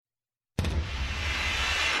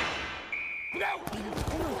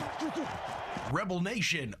Rebel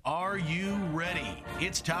Nation, are you ready?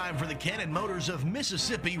 It's time for the Cannon Motors of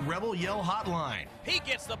Mississippi Rebel Yell Hotline. He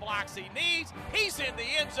gets the blocks he needs. He's in the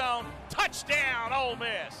end zone. Touchdown, Ole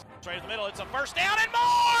Miss. Straight in the middle. It's a first down and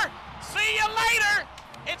more. See you later.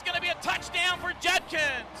 It's going to be a touchdown for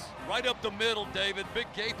Judkins. Right up the middle, David. Big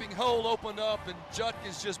gaping hole opened up, and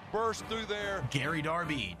Judkins just burst through there. Gary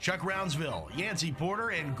Darby, Chuck Rounsville, Yancey Porter,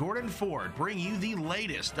 and Gordon Ford bring you the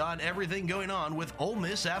latest on everything going on with Ole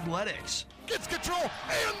Miss athletics. Gets control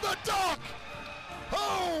and the dunk.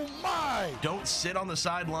 Oh, my. Don't sit on the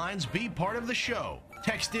sidelines. Be part of the show.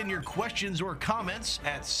 Text in your questions or comments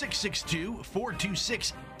at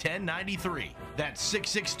 662-426-1093. That's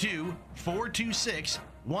 662-426-1093.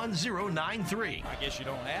 1093. I guess you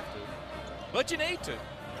don't have to, but you need to.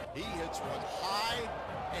 He hits one high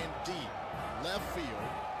and deep left field.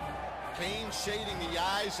 Kane shading the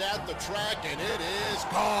eyes at the track, and it is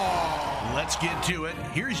gone. Let's get to it.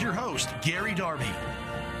 Here's your host, Gary Darby.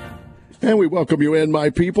 And we welcome you in,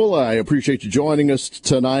 my people. I appreciate you joining us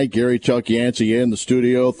tonight. Gary, Chuck, Yancey in the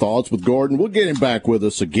studio. Thoughts with Gordon. We'll get him back with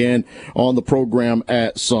us again on the program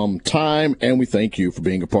at some time. And we thank you for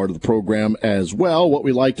being a part of the program as well. What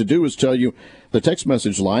we like to do is tell you the text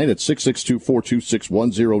message line at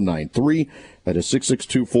 662-426-1093. That is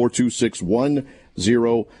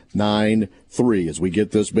 662-426-1093. As we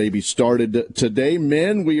get this baby started today,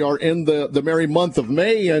 men, we are in the merry month of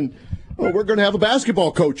May, and we're going to have a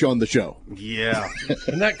basketball coach on the show. Yeah.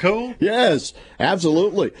 Isn't that cool? Yes,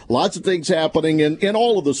 absolutely. Lots of things happening in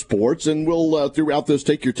all of the sports, and we'll, throughout this,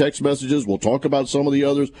 take your text messages. We'll talk about some of the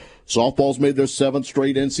others. Softball's made their 7th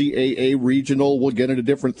straight NCAA regional. We'll get into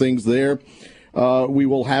different things there. We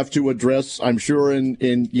will have to address, I'm sure,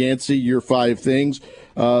 in Yancey, your 5 things,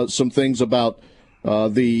 some things about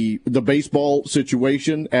the baseball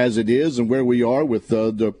situation as it is and where we are with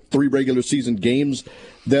the 3 regular season games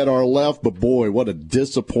that are left. But boy, what a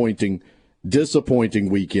disappointing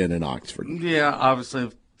weekend in Oxford. Yeah,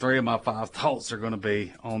 obviously 3 of my 5 thoughts are going to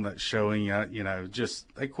be on that showing. Just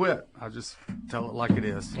they quit. I'll just tell it like it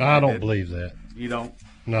is. I don't believe that. You don't?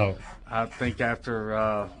 No. I think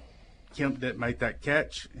after Kemp didn't make that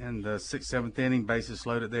catch in the 6th, 7th inning, bases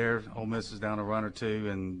loaded there, Ole Miss was down a run or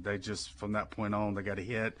 2, and they just, from that point on, they got a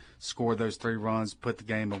hit, scored those 3 runs, put the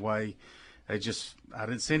game away. I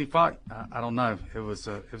didn't see any fight. I don't know. It was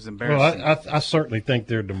embarrassing. Well, I certainly think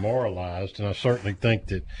they're demoralized, and I certainly think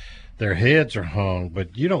that their heads are hung,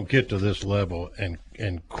 but you don't get to this level and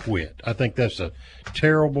quit. I think that's a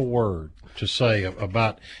terrible word to say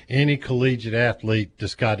about any collegiate athlete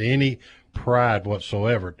that's got any pride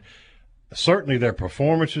whatsoever. Certainly their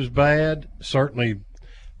performance was bad. Certainly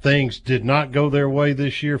things did not go their way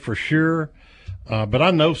this year for sure. But I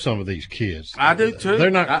know some of these kids. I do too. They're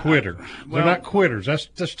not quitters. They're not quitters.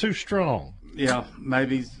 That's too strong. Yeah,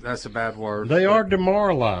 maybe that's a bad word. They are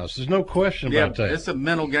demoralized. There's no question about that. It's a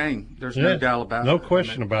mental game. There's no doubt about it. No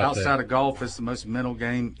question about that. Outside of golf, it's the most mental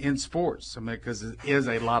game in sports. I mean, because it is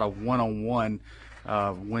a lot of one-on-one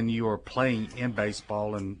when you are playing in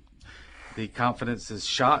baseball, and the confidence is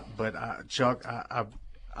shot. But, Chuck,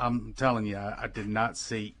 I'm telling you, I did not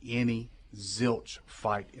see any zilch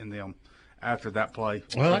fight in them after that play.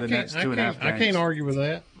 Well, for the next 2.5 games. I can't argue with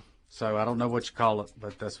that. So I don't know what you call it,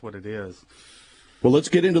 but that's what it is. Well, let's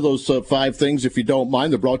get into those 5 things, if you don't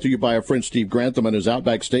mind. They're brought to you by our friend Steve Grantham and his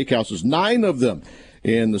Outback Steakhouses, 9 of them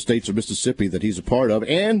in the states of Mississippi that he's a part of,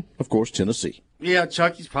 and, of course, Tennessee. Yeah,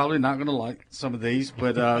 Chucky's probably not going to like some of these,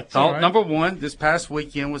 but thought right. Number 1, this past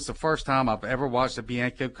weekend was the first time I've ever watched a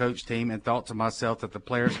Bianco coach team and thought to myself that the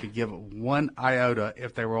players could give 1 iota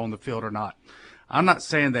if they were on the field or not. I'm not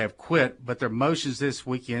saying they have quit, but their motions this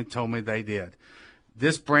weekend told me they did.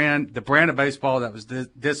 The brand of baseball that was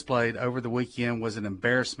displayed over the weekend was an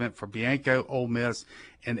embarrassment for Bianco, Ole Miss,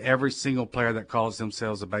 and every single player that calls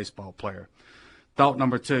themselves a baseball player. Thought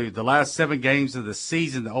number 2, the last 7 games of the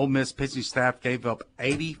season, the Ole Miss pitching staff gave up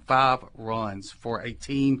 85 runs for a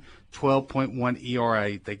team 12.1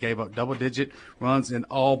 ERA. They gave up double-digit runs in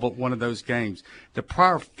all but one of those games. The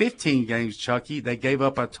prior 15 games, Chucky, they gave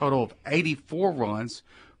up a total of 84 runs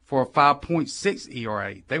for a 5.6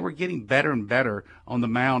 ERA. They were getting better and better on the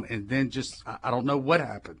mound, and then just I don't know what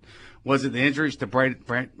happened. Was it the injuries to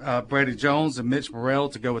Brady Jones and Mitch Morrell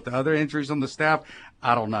to go with the other injuries on the staff?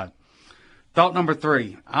 I don't know. Thought number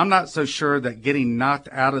 3, I'm not so sure that getting knocked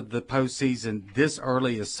out of the postseason this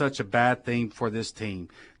early is such a bad thing for this team.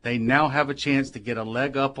 They now have a chance to get a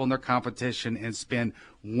leg up on their competition and spend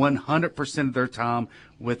 100% of their time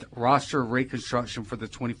with roster reconstruction for the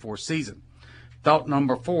 24 season. Thought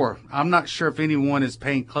number 4, I'm not sure if anyone is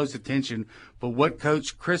paying close attention, but what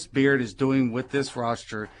Coach Chris Beard is doing with this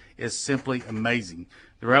roster is simply amazing.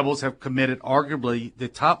 The Rebels have committed arguably the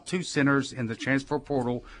top 2 centers in the transfer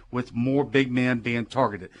portal, with more big men being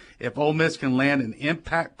targeted. If Ole Miss can land an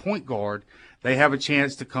impact point guard, they have a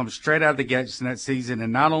chance to come straight out of the gates in that season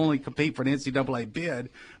and not only compete for an NCAA bid,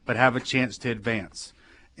 but have a chance to advance.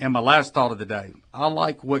 And my last thought of the day, I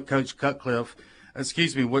like what Coach Lane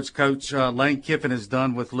Kiffin has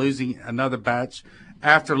done with losing another batch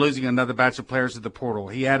of players to the portal.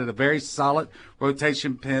 He added a very solid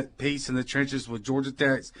rotation piece in the trenches with Georgia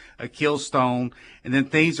Tech's Akil Stone, and then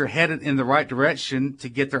things are headed in the right direction to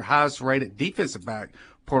get their highest rated defensive back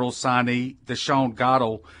portal signee, Deshaun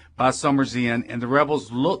Goddard, by summer's end, and the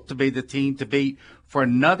Rebels look to be the team to beat for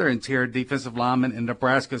another interior defensive lineman in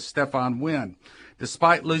Nebraska's Stephon Wynn.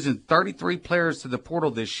 Despite losing 33 players to the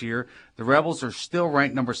portal this year, the Rebels are still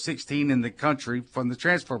ranked number 16 in the country from the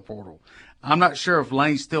transfer portal. I'm not sure if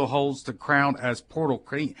Lane still holds the crown as portal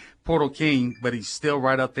king, but he's still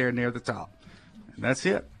right up there near the top. And that's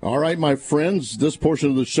it. All right, my friends, this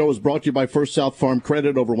portion of the show is brought to you by First South Farm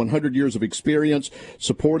Credit, over 100 years of experience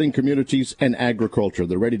supporting communities and agriculture.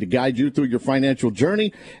 They're ready to guide you through your financial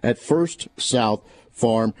journey at First South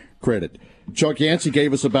Farm Credit. Chuck Yancey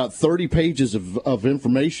gave us about 30 pages of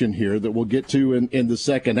information here that we'll get to in the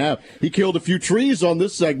second half. He killed a few trees on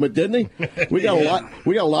this segment, didn't he? We got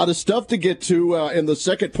a lot of stuff to get to in the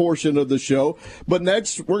second portion of the show. But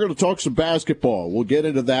next, we're going to talk some basketball. We'll get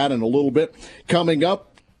into that in a little bit. Coming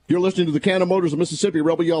up, you're listening to the Cannon Motors of Mississippi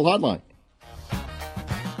Rebel Yell Hotline.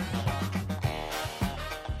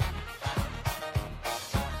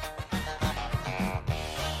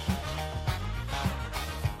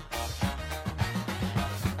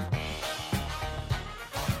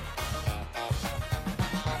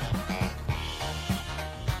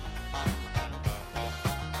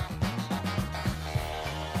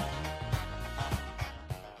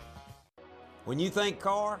 When you think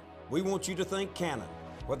car, we want you to think Cannon.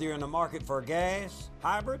 Whether you're in the market for gas,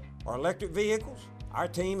 hybrid, or electric vehicles, our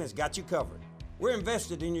team has got you covered. We're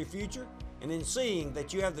invested in your future and in seeing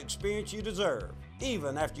that you have the experience you deserve,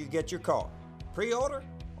 even after you get your car. Pre-order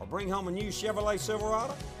or bring home a new Chevrolet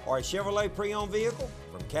Silverado or a Chevrolet pre-owned vehicle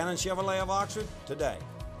from Cannon Chevrolet of Oxford today.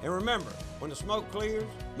 And remember, when the smoke clears,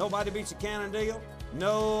 nobody beats a Cannon deal.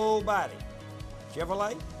 Nobody.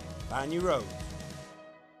 Chevrolet, find new roads.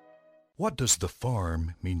 What does the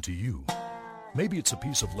farm mean to you? Maybe it's a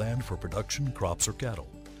piece of land for production, crops, or cattle.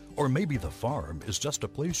 Or maybe the farm is just a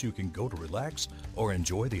place you can go to relax or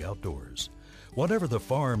enjoy the outdoors. Whatever the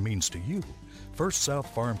farm means to you, First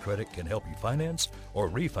South Farm Credit can help you finance or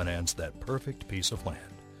refinance that perfect piece of land.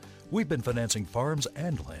 We've been financing farms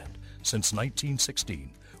and land since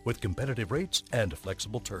 1916 with competitive rates and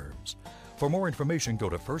flexible terms. For more information, go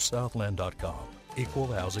to firstsouthland.com. Equal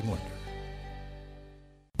housing lender.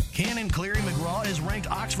 Cannon Cleary McGraw is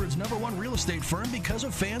ranked Oxford's #1 real estate firm because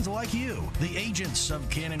of fans like you. The agents of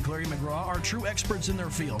Cannon Cleary McGraw are true experts in their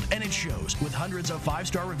field, and it shows with hundreds of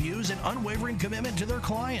 5-star reviews and unwavering commitment to their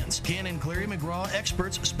clients. Cannon Cleary McGraw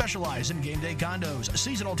experts specialize in game day condos,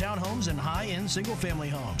 seasonal townhomes, and high-end single-family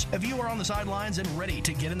homes. If you are on the sidelines and ready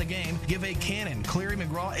to get in the game, give a Cannon Cleary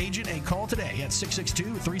McGraw agent a call today at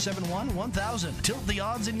 662-371-1000. Tilt the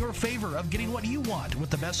odds in your favor of getting what you want with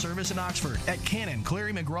the best service in Oxford at Cannon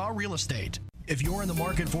Cleary McGraw Real Estate. If you're in the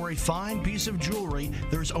market for a fine piece of jewelry,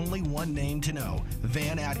 there's only one name to know: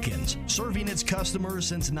 Van Atkins. Serving its customers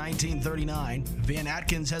since 1939, Van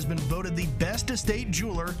Atkins has been voted the best estate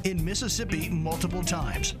jeweler in Mississippi multiple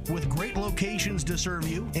times. With great locations to serve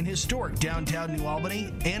you in historic downtown New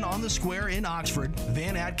Albany and on the square in Oxford,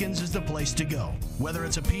 Van Atkins is the place to go. Whether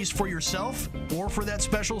it's a piece for yourself or for that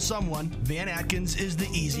special someone, Van Atkins is the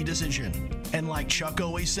easy decision. And like Chuck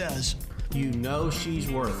always says, you know she's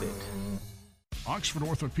worth it. Oxford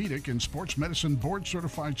Orthopedic and Sports Medicine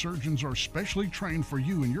board-certified surgeons are specially trained for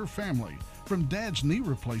you and your family. From dad's knee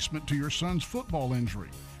replacement to your son's football injury,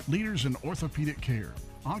 leaders in orthopedic care.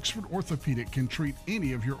 Oxford Orthopedic can treat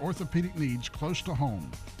any of your orthopedic needs close to home.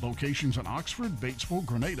 Locations in Oxford, Batesville,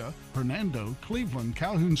 Grenada, Hernando, Cleveland,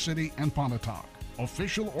 Calhoun City, and Pontotoc.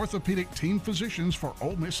 Official orthopedic team physicians for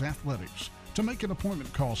Ole Miss Athletics. To make an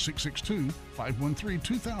appointment, call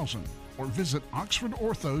 662-513-2000 or visit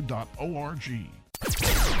oxfordortho.org.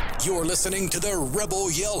 You're listening to the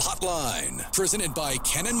Rebel Yell Hotline, presented by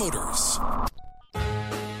Cannon Motors.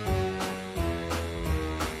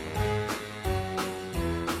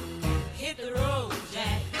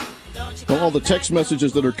 Well, all the text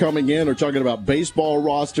messages that are coming in are talking about baseball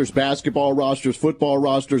rosters, basketball rosters, football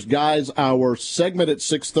rosters. Guys, our segment at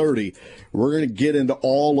 6:30, we're going to get into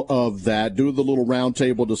all of that, do the little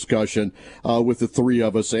roundtable discussion with the three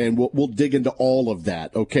of us, and we'll dig into all of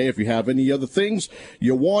that, okay? If you have any other things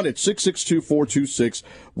you want, it's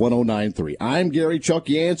 662-426-1093. I'm Gary Chuck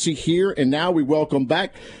Yancey here, and now we welcome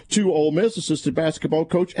back to Ole Miss assistant basketball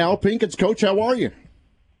coach Al Pinkins. Coach, how are you?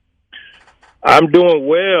 I'm doing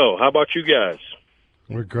well. How about you guys?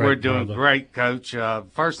 We're great. We're doing great, Coach.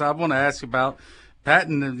 First, I want to ask about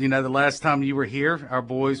Patton. You know, the last time you were here, our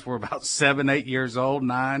boys were about 7, 8 years old,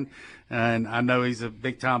 9, and I know he's a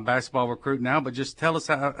big-time basketball recruit now. But just tell us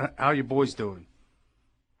how your boys doing.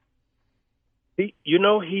 He's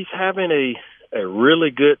having a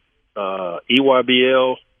really good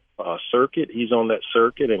EYBL circuit. He's on that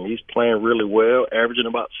circuit, and he's playing really well, averaging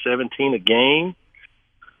about 17 a game.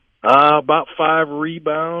 About 5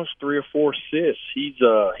 rebounds, 3 or 4 assists. He's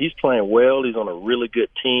playing well. He's on a really good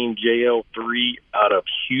team, JL3 out of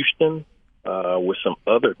Houston, with some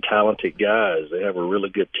other talented guys. They have a really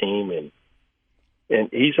good team, and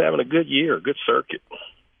he's having a good year, a good circuit.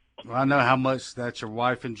 Well, I know how much that your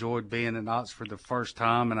wife enjoyed being in Oxford the first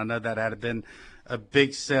time, and I know that had been a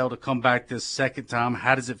big sell to come back this second time.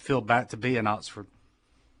 How does it feel back to be in Oxford?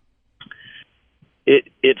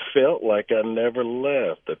 It felt like I never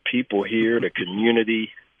left. The people here, the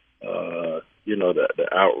community, the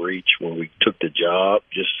outreach when we took the job,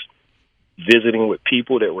 just visiting with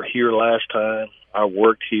people that were here last time. I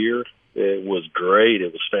worked here. It was great.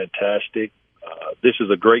 It was fantastic. This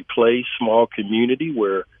is a great place, small community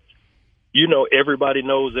where, everybody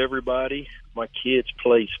knows everybody. My kids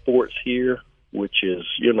play sports here, which is,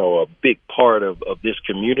 a big part of this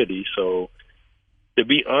community. So, to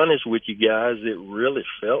be honest with you guys, it really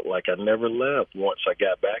felt like I never left once I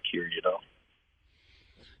got back here,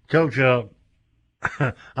 Coach,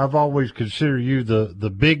 I've always considered you the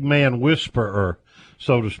big man whisperer,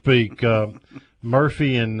 so to speak.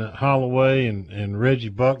 Murphy and Holloway and Reggie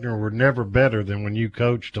Buckner were never better than when you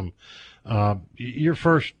coached them. Your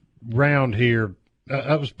first round here,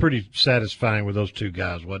 that was pretty satisfying with those two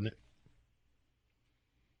guys, wasn't it?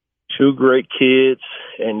 Two great kids,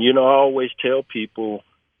 and I always tell people,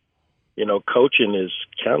 coaching is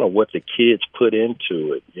kind of what the kids put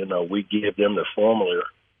into it. We give them the formula,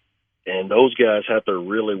 and those guys have to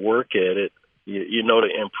really work at it,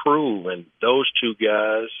 to improve. And those two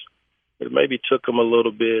guys, it maybe took them a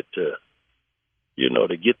little bit to,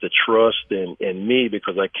 to get the trust in me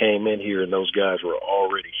because I came in here and those guys were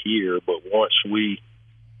already here. But once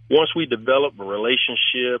we developed a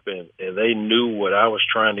relationship and they knew what I was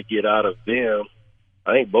trying to get out of them,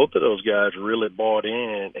 I think both of those guys really bought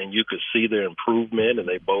in, and you could see their improvement, and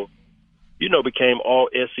they both, became all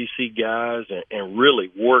SEC guys and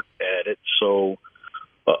really worked at it. So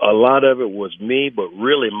a lot of it was me, but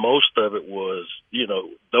really most of it was,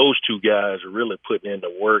 those two guys are really putting in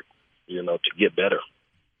the work, to get better.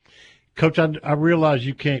 Coach, I realize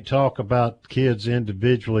you can't talk about kids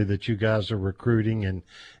individually that you guys are recruiting and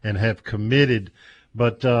have committed,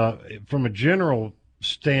 but from a general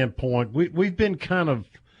standpoint, we've been kind of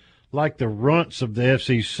like the runts of the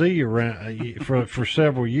FCC around for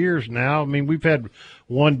several years now. I mean, we've had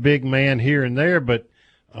one big man here and there, but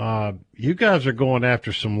you guys are going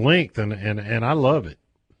after some length, and I love it.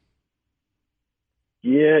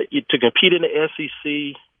 Yeah, to compete in the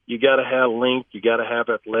SEC, you got to have length, you got to have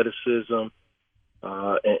athleticism,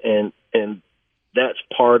 and that's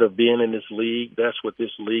part of being in this league. That's what this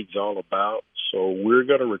league's all about. So we're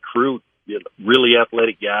going to recruit really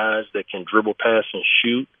athletic guys that can dribble, pass, and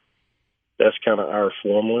shoot. That's kind of our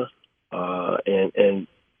formula, and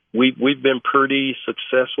we've been pretty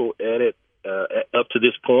successful at it up to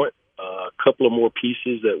this point. A couple of more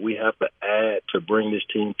pieces that we have to add to bring this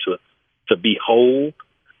team to be whole.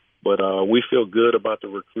 But we feel good about the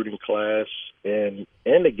recruiting class and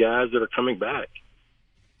the guys that are coming back.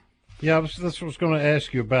 Yeah, that's what I was going to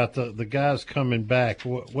ask you about the guys coming back.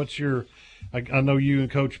 What's your – I know you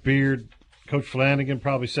and Coach Beard, Coach Flanagan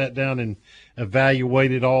probably sat down and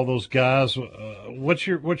evaluated all those guys. What's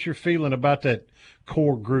your feeling about that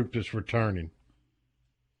core group that's returning?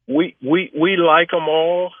 We like them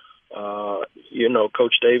all.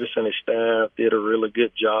 Coach Davis and his staff did a really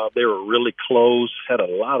good job. They were really close, had a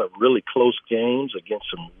lot of really close games against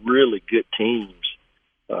some really good teams.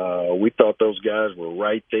 We thought those guys were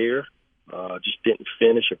right there, just didn't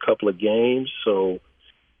finish a couple of games. So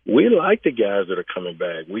we like the guys that are coming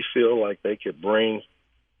back. We feel like they could bring,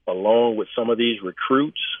 along with some of these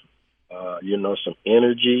recruits, some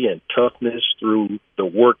energy and toughness through the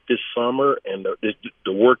work this summer and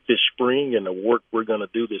the work this spring and the work we're going to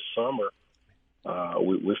do this summer.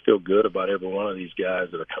 we feel good about every one of these guys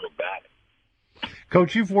that are coming back.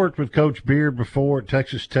 Coach, you've worked with Coach Beard before at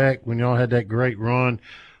Texas Tech when y'all had that great run.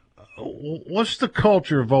 What's the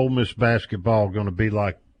culture of Ole Miss basketball going to be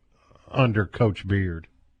like under Coach Beard?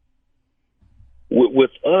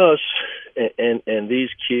 With us and these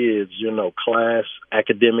kids, class,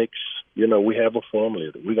 academics, we have a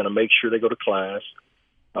formula. We're going to make sure they go to class.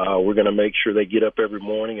 We're going to make sure they get up every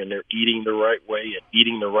morning and they're eating the right way and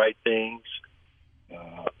eating the right things.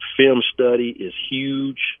 Film study is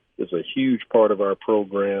huge. It's a huge part of our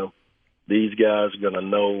program. These guys are going to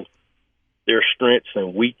know their strengths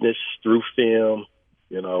and weakness through film.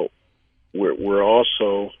 We're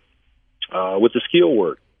also with the skill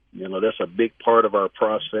work. That's a big part of our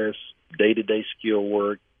process, day-to-day skill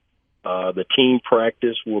work. The team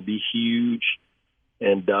practice will be huge,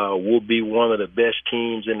 and we'll be one of the best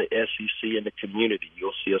teams in the SEC in the community.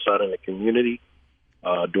 You'll see us out in the community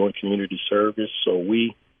doing community service. So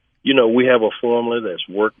we have a formula that's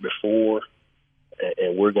worked before,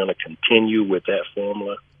 and we're going to continue with that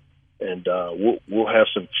formula. And we'll have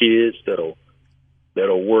some kids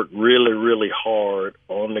that'll work really, really hard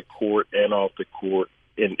on the court and off the court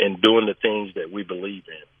and doing the things that we believe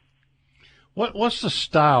in. What's the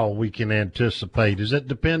style we can anticipate? Does that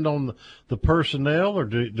depend on the personnel, or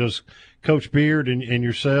does Coach Beard and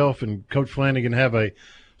yourself and Coach Flanagan have a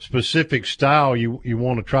specific style you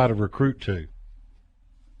want to try to recruit to?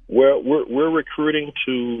 Well, we're recruiting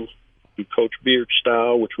to Coach Beard's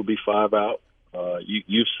style, which will be 5 out.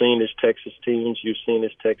 You've seen his Texas teams. You've seen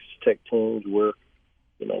his Texas Tech teams. We're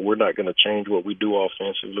not going to change what we do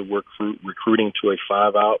offensively. We're recruiting to a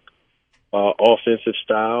 5 out offensive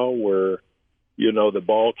style where the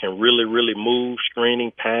ball can really, really move,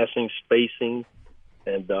 screening, passing, spacing,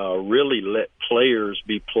 and really let players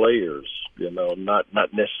be players.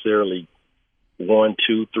 Not necessarily 1,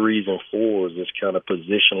 2, 3s, and 4s. It's kind of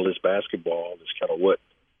positionless basketball. It's kind of what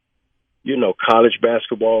college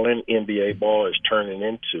basketball and NBA ball is turning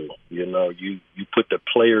into. You put the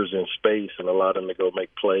players in space and allow them to go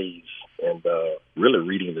make plays and really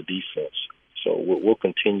reading the defense. So we'll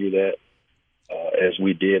continue that as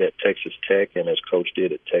we did at Texas Tech and as Coach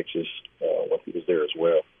did at Texas when he was there as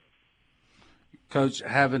well. Coach,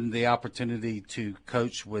 having the opportunity to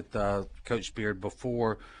coach with Coach Beard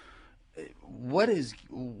before,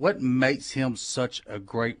 what makes him such a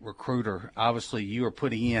great recruiter? Obviously, you are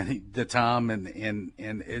putting in the time, and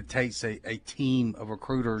it takes a team of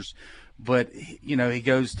recruiters. But he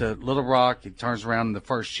goes to Little Rock. He turns around in the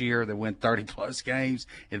first year. They win 30-plus games,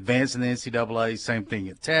 advance in the NCAA. Same thing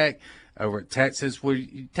at Tech. Over at Texas, where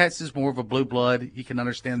Texas is more of a blue blood, you can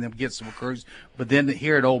understand them get some recruits. But then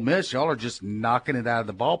here at Ole Miss, y'all are just knocking it out of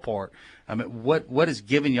the ballpark. I mean, what is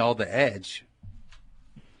giving y'all the edge?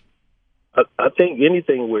 I think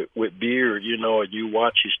anything with Beard, you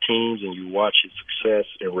watch his teams and you watch his success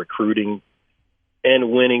in recruiting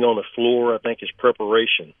and winning on the floor. I think his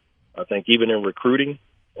preparation. I think even in recruiting,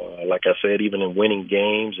 like I said, even in winning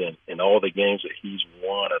games and all the games that he's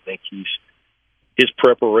won, I think his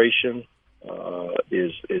preparation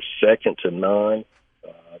is second to none.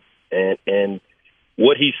 And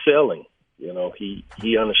what he's selling,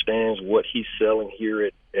 he understands what he's selling here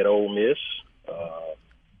at Ole Miss.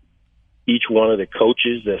 Each one of the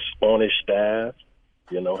coaches that's on his staff,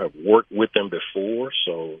 have worked with him before.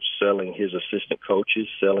 So selling his assistant coaches,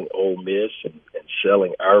 selling Ole Miss, and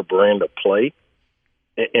selling our brand of play.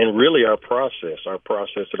 And really our process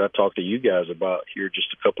that I talked to you guys about here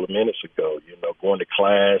just a couple of minutes ago, going to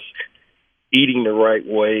class, eating the right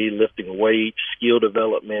way, lifting weights, skill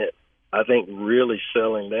development. I think really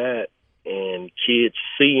selling that and kids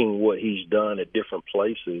seeing what he's done at different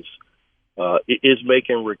places is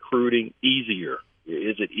making recruiting easier.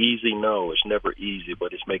 Is it easy? No, it's never easy,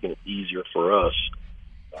 but it's making it easier for us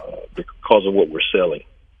because of what we're selling.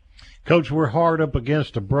 Coach, we're hard up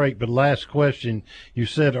against a break, but last question. You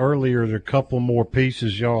said earlier there are a couple more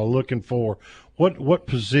pieces y'all are looking for. What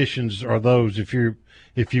positions are those, if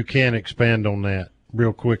you can expand on that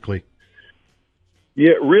real quickly?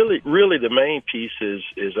 Yeah, really the main piece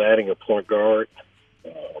is adding a point guard.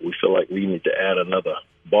 We feel like we need to add another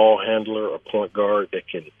ball handler, a point guard that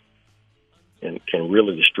can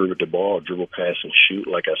really distribute the ball, dribble, pass, and shoot.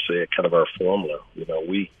 Like I said, kind of our formula.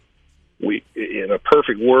 We in a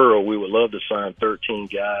perfect world, we would love to sign 13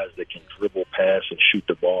 guys that can dribble, pass, and shoot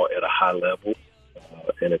the ball at a high level.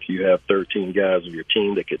 And if you have 13 guys on your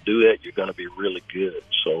team that could do that, you're going to be really good.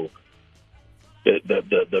 So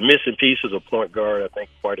the missing piece is a point guard. I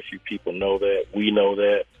think quite a few people know that. We know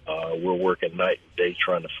that. We're working night and day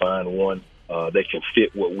trying to find one that can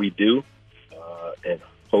fit what we do. And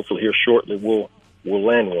hopefully here shortly we'll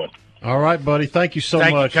land one. All right, buddy. Thank you so much.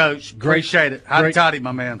 Thank you, Coach. Appreciate it. Howdy toddy,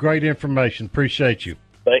 my man. Great information. Appreciate you.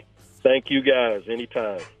 Thank you, guys.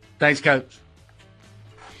 Anytime. Thanks, Coach.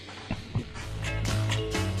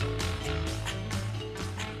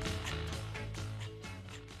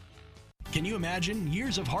 Can you imagine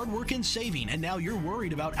years of hard work and saving, and now you're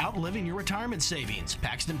worried about outliving your retirement savings?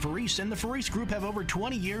 Paxton Faris and the Faris Group have over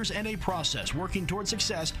 20 years and a process working toward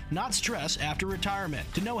success, not stress, after retirement.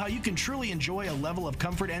 To know how you can truly enjoy a level of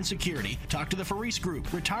comfort and security, talk to the Faris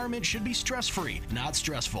Group. Retirement should be stress-free, not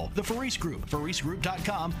stressful. The Faris Group,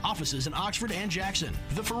 FarisGroup.com, offices in Oxford and Jackson.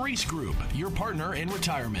 The Faris Group, your partner in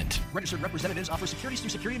retirement. Registered representatives offer securities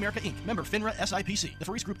through Security America Inc., member FINRA SIPC. The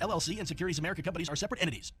Faris Group LLC and Securities America companies are separate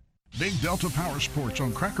entities. Big Delta Power Sports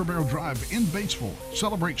on Cracker Barrel Drive in Batesville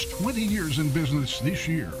celebrates 20 years in business this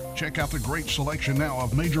year. Check out the great selection now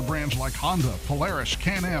of major brands like Honda, Polaris,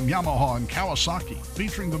 Can-Am, Yamaha, and Kawasaki,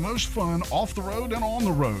 featuring the most fun off the road and on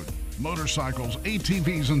the road. Motorcycles,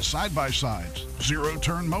 ATVs, and side-by-sides,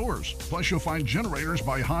 zero-turn mowers. Plus, you'll find generators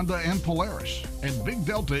by Honda and Polaris. And Big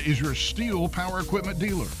Delta is your steel power equipment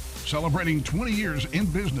dealer. Celebrating 20 years in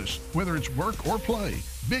business, whether it's work or play.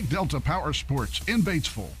 Big Delta Power Sports in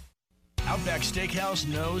Batesville. Outback Steakhouse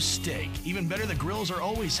knows steak. Even better, the grills are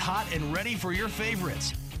always hot and ready for your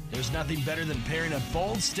favorites. There's nothing better than pairing a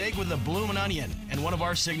bold steak with a bloomin' onion and one of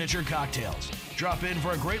our signature cocktails. Drop in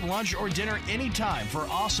for a great lunch or dinner anytime for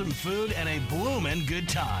awesome food and a bloomin' good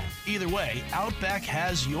time. Either way, Outback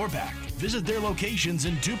has your back. Visit their locations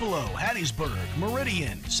in Tupelo, Hattiesburg,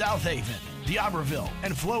 Meridian, South Haven, D'Iberville,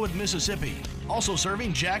 and Flowood, Mississippi. Also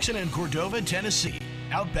serving Jackson and Cordova, Tennessee.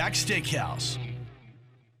 Outback Steakhouse.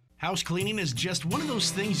 House cleaning is just one of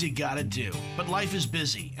those things you gotta do. But life is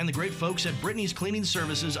busy, and the great folks at Brittany's Cleaning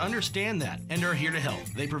Services understand that and are here to help.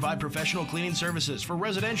 They provide professional cleaning services for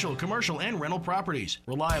residential, commercial, and rental properties.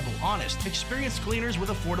 Reliable, honest, experienced cleaners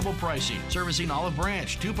with affordable pricing. Servicing Olive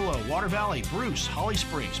Branch, Tupelo, Water Valley, Bruce, Holly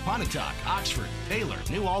Springs, Pontotoc, Oxford, Taylor,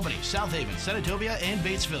 New Albany, South Haven, Senatobia, and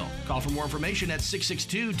Batesville. Call for more information at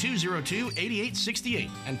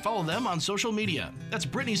 662-202-8868 and follow them on social media. That's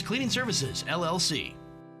Brittany's Cleaning Services, LLC.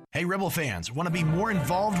 Hey, Rebel fans, want to be more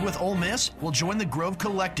involved with Ole Miss? Well, join the Grove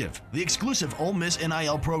Collective, the exclusive Ole Miss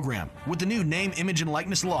NIL program. With the new name, image, and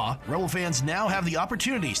likeness law, Rebel fans now have the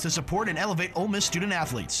opportunities to support and elevate Ole Miss student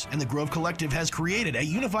athletes. And the Grove Collective has created a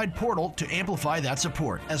unified portal to amplify that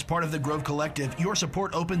support. As part of the Grove Collective, your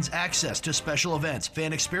support opens access to special events,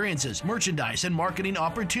 fan experiences, merchandise, and marketing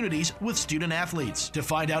opportunities with student athletes. To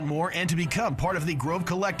find out more and to become part of the Grove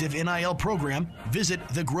Collective NIL program, visit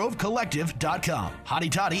thegrovecollective.com.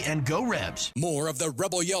 Hotty toddy and go Rebs. More of the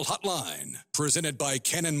Rebel Yell Hotline, presented by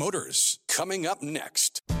Cannon Motors, coming up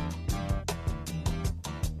next.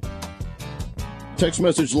 Text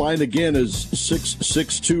message line again is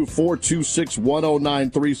 662-426-1093,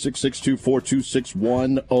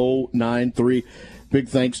 662-426-1093. Big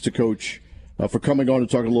thanks to Coach for coming on and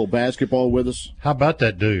talking a little basketball with us. How about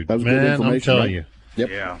that dude? That was Man, good information, I'm telling right? you. Yep.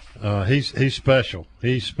 Yeah. He's special.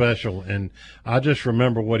 He's special. And I just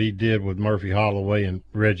remember what he did with Murphy Holloway and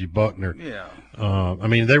Reggie Buckner. Yeah. I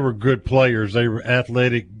mean, they were good players. They were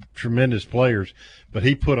athletic, tremendous players, but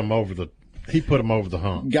he put them over the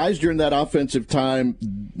hump. Guys during that offensive time,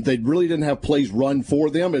 they really didn't have plays run for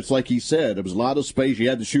them. It's like he said, it was a lot of space. You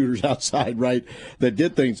had the shooters outside, right, that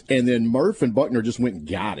did things. And then Murph and Buckner just went and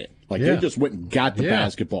got it. They just went and got the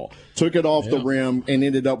basketball, took it off the rim, and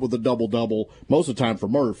ended up with a double-double, most of the time for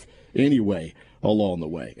Murph anyway, along the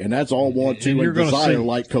way. And that's all want to and desire,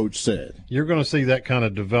 like Coach said. You're going to see that kind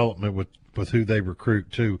of development with who they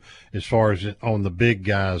recruit, too, as far as on the big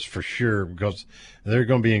guys for sure, because they're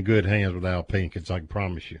going to be in good hands with Al Pinkins, I can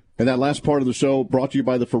promise you. And that last part of the show brought to you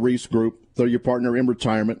by the Faris Group. They're your partner in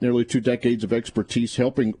retirement, nearly 2 decades of expertise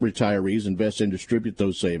helping retirees invest and distribute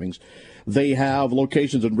those savings. They have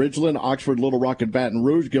locations in Ridgeland, Oxford, Little Rock, and Baton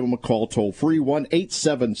Rouge. Give them a call toll-free,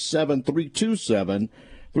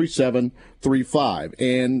 1-877-327-3735.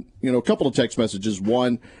 And, a couple of text messages.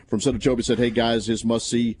 One from Senatobi said, hey, guys, his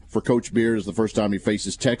must-see for Coach Beard is the first time he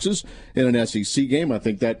faces Texas in an SEC game. I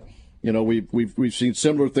think that, we've seen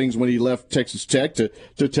similar things when he left Texas Tech to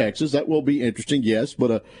Texas. That will be interesting, yes,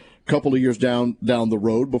 but a couple of years down the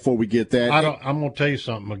road before we get that. I'm going to tell you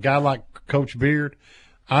something. A guy like Coach Beard,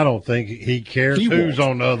 I don't think he cares who's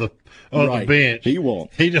on the other bench. He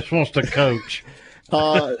won't. He just wants to coach.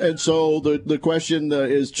 And so the question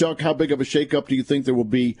is, Chuck, how big of a shakeup do you think there will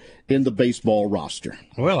be in the baseball roster?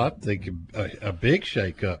 Well, I think a big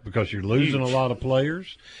shakeup because you're losing a lot of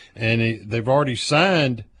players, and they've already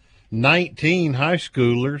signed 19 high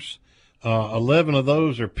schoolers. 11 of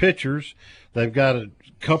those are pitchers. They've got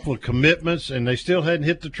couple of commitments, and they still hadn't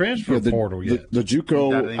hit the transfer portal yet. The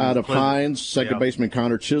JUCO out of Hines, second baseman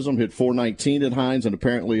Connor Chisholm hit .419 at Hines, and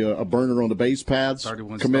apparently a burner on the base paths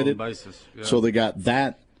 31 committed. stolen bases. Yeah. So they got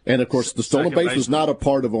that. And, of course, the stolen base was not a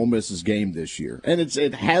part of Ole Miss's game this year. And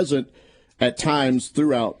it hasn't at times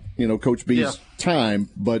throughout, Coach B's time,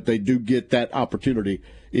 but they do get that opportunity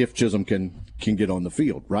if Chisholm can get on the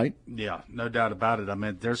field, right? Yeah, no doubt about it. I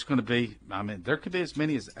mean, there could be as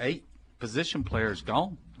many as 8 position players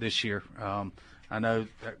gone this year. I know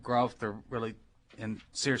that Groff, they're really in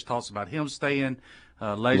serious talks about him staying.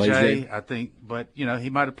 Leger, I think, but, he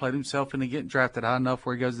might have played himself into getting drafted high enough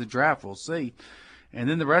where he goes to the draft. We'll see. And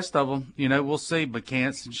then the rest of them, we'll see.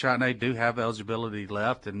 McCants and Chatney do have eligibility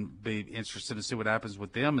left and be interested to see what happens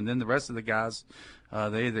with them. And then the rest of the guys,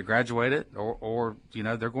 they either graduated or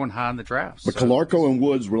they're going high in the draft. But Calarco and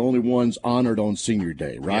Woods were the only ones honored on senior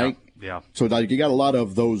day, right? Yeah. So you got a lot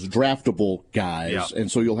of those draftable guys, and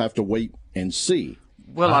so you'll have to wait and see.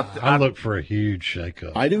 Well, I look for a huge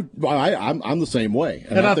shakeup. I do. I'm the same way.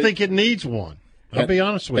 And I think it needs one. I'll be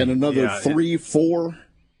honest with you. And another 3-4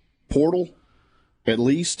 portal. At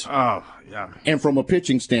least. Oh, yeah. And from a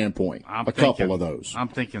pitching standpoint, couple of those. I'm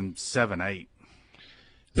thinking 7-8.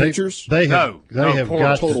 Pitchers? They have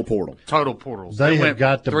got total portal. Total portals. They have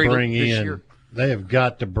got to bring in. They have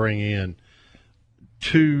got to bring in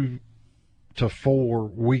 2 to 4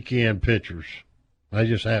 weekend pitchers. They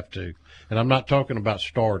just have to. And I'm not talking about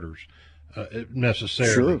starters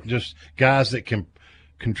necessarily. Sure. Just guys that can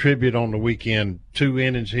contribute on the weekend. 2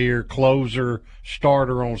 innings here, closer,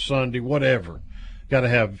 starter on Sunday, whatever. Got to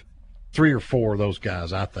have 3 or 4 of those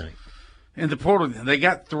guys, I think. In the portal, they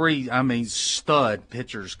got 3, stud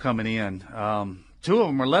pitchers coming in. 2 of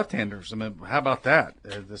them are left-handers. How about that?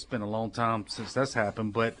 It's been a long time since that's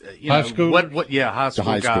happened. But, high school? High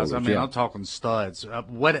school guys. I'm talking studs.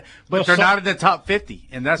 But they're not in the top 50,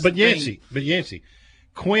 and that's the thing. But Yancey,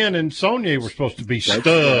 Quinn and Sonia were supposed to be studs.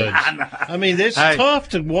 It's tough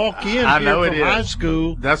to walk in from high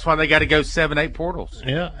school. That's why they got to go 7-8 portals.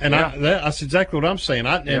 Yeah, and that's exactly what I'm saying.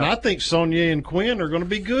 I think Sonia and Quinn are going to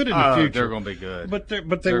be good in the future. They're going to be good. But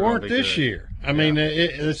they weren't this year. They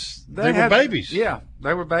were babies. Yeah,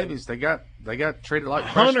 they were babies. They got treated like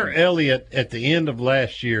Hunter freshmen. Elliott at the end of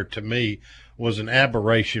last year, to me, was an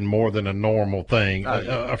aberration more than a normal thing.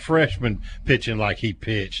 A freshman pitching like he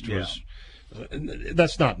pitched was.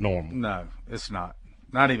 That's not normal. No, it's not.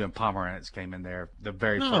 Not even Pomerantz came in there the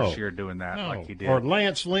very first year doing that like he did. Or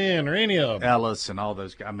Lance Lynn or any of them. Ellis and all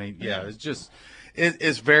those guys. It's just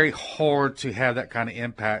it's very hard to have that kind of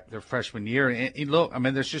impact their freshman year. And look,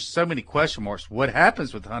 there's just so many question marks. What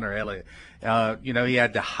happens with Hunter Elliott? He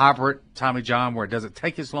had the hybrid Tommy John where it doesn't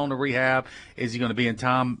take as long to rehab. Is he going to be in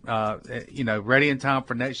time, ready in time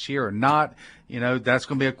for next year or not? That's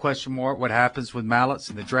going to be a question mark. What happens with Mallets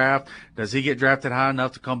in the draft? Does he get drafted high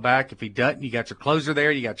enough to come back? If he doesn't, you got your closer there.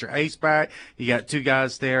 You got your ace back. You got 2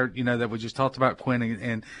 guys there, that we just talked about, Quinn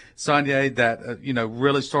and Sonia, that,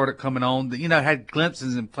 really started coming on, had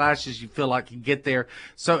glimpses and flashes. You feel like you get there.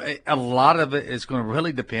 So a lot of it is going to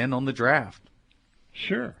really depend on the draft.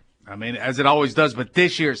 Sure. As it always does, but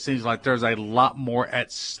this year it seems like there's a lot more at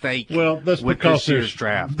stake. Well, that's with because this year's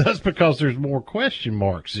draft. That's because there's more question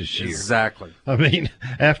marks this year. Exactly.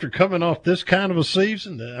 After coming off this kind of a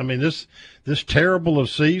season, this terrible of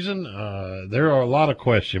season, there are a lot of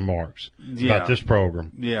question marks about this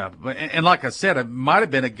program. Yeah, and like I said, it might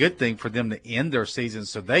have been a good thing for them to end their season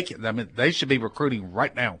so they can. They should be recruiting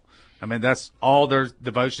right now. That's all their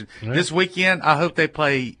devotion. Yeah. This weekend, I hope they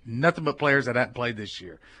play nothing but players that haven't played this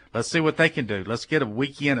year. Let's see what they can do. Let's get a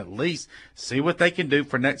weekend at least. See what they can do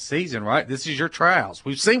for next season, right? This is your tryouts.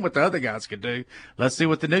 We've seen what the other guys could do. Let's see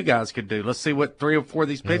what the new guys could do. Let's see what 3 or 4 of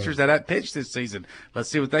these pitchers that haven't pitched this season. Let's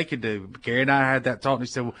see what they can do. Gary and I had that talk, and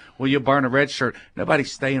he said, well, you'll burn a red shirt.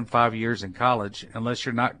 Nobody's staying 5 years in college unless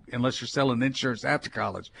you're selling insurance after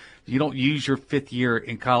college. You don't use your 5th year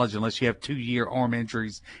in college unless you have 2-year arm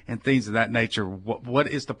injuries and things of that nature. What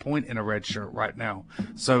is the point in a red shirt right now?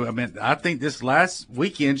 So, I think this last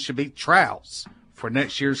weekend should be trials for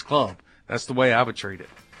next year's club. That's the way I would treat it.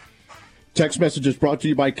 Text messages brought to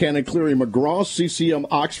you by Cannon Cleary McGraw,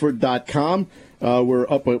 ccmoxford.com. We're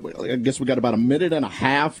up, I guess we got about a minute and a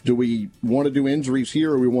half. Do we want to do injuries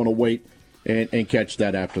here or we want to wait and catch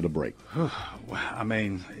that after the break?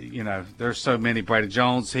 There's so many. Brady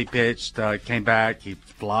Jones, he pitched, came back.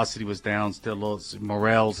 Velocity was down, still a little.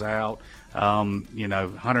 Morel's out.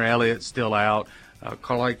 Hunter Elliott's still out.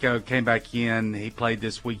 Carlico came back in. He played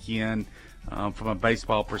this weekend. From a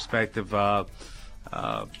baseball perspective,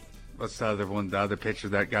 what's the other one? The other pitcher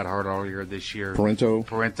that got hurt earlier this year.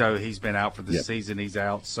 Parento, he's been out for the season. He's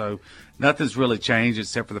out. So nothing's really changed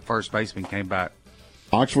except for the first baseman came back.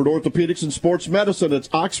 Oxford Orthopedics and Sports Medicine. It's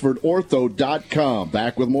oxfordortho.com.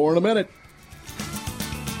 Back with more in a minute.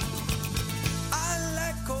 I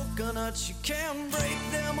like coconuts. You can break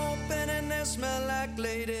them open and they smell like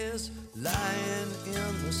ladies lying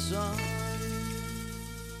in the sun.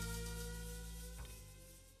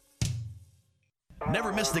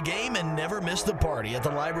 Never miss the game and never miss the party at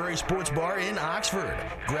the Library Sports Bar in Oxford.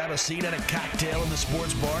 Grab a seat and a cocktail in the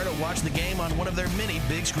sports bar to watch the game on one of their many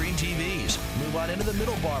big screen TVs. Move on into the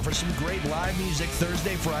middle bar for some great live music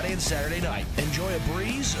Thursday, Friday, and Saturday night. Enjoy a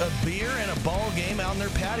breeze, a beer, and a ball game out in their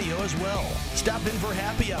patio as well. Stop in for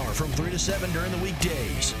happy hour from 3 to 7 during the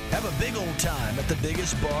weekdays. Have a big old time at the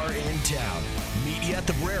biggest bar in town. Meet you at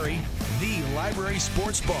the Brary, the Library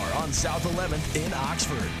Sports Bar on South 11th in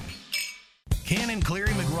Oxford. Cannon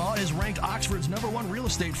Cleary McGraw is ranked Oxford's #1 real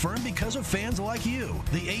estate firm because of fans like you.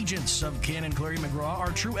 The agents of Cannon Cleary McGraw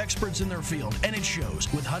are true experts in their field, and it shows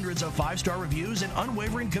with hundreds of 5-star reviews and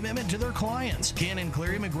unwavering commitment to their clients. Cannon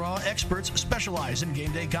Cleary McGraw experts specialize in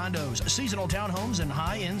game day condos, seasonal townhomes, and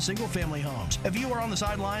high-end single-family homes. If you are on the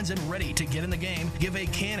sidelines and ready to get in the game, give a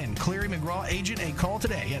Cannon Cleary McGraw agent a call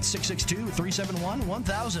today at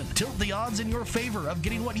 662-371-1000. Tilt the odds in your favor of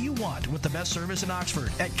getting what you want with the best service in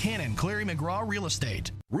Oxford at Cannon Cleary McGraw Real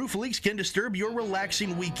Estate. Roof leaks can disturb your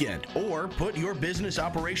relaxing weekend or put your business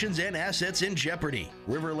operations and assets in jeopardy.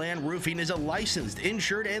 Riverland Roofing is a licensed,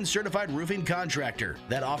 insured, and certified roofing contractor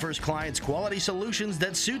that offers clients quality solutions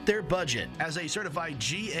that suit their budget. As a certified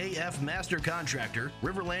GAF master contractor,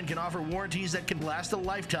 Riverland can offer warranties that can last a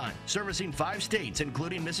lifetime, servicing 5 states,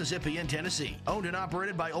 including Mississippi and Tennessee. Owned and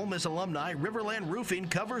operated by Ole Miss alumni, Riverland Roofing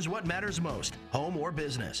covers what matters most, home or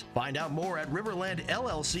business. Find out more at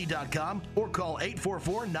riverlandllc.com or call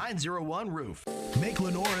 844-901-ROOF. Make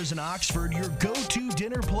Lenora's in Oxford your go-to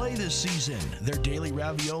dinner play this season. Their daily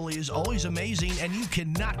ravioli is always amazing, and you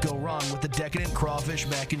cannot go wrong with the decadent crawfish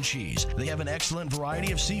mac and cheese. They have an excellent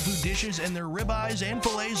variety of seafood dishes, and their ribeyes and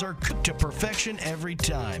fillets are cooked to perfection every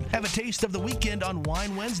time. Have a taste of the weekend on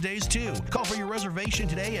Wine Wednesdays, too. Call for your reservation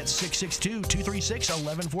today at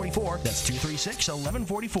 662-236-1144. That's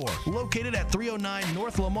 236-1144. Located at 309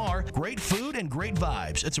 North Lamar. Great food and great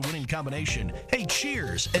vibes. It's a winning combination. Hey, cheers,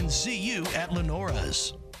 and see you at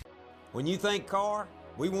Lenora's. When you think car,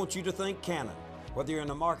 we want you to think Cannon. Whether you're in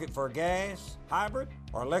the market for gas, hybrid,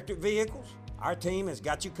 or electric vehicles, our team has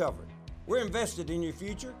got you covered. We're invested in your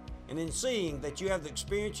future and in seeing that you have the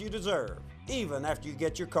experience you deserve, even after you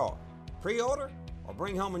get your car. Pre-order or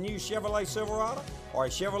bring home a new Chevrolet Silverado or a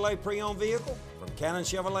Chevrolet pre-owned vehicle from Cannon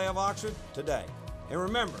Chevrolet of Oxford today. And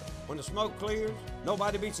remember, when the smoke clears,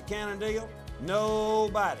 nobody beats a Cannon deal.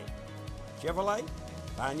 Nobody. Chevrolet,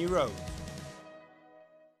 find new roads.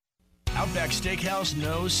 Outback Steakhouse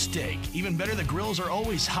knows steak. Even better, the grills are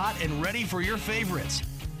always hot and ready for your favorites.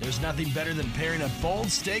 There's nothing better than pairing a bold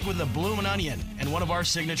steak with a bloomin' onion and one of our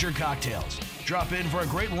signature cocktails. Drop in for a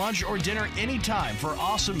great lunch or dinner anytime for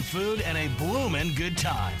awesome food and a bloomin' good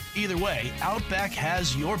time. Either way, Outback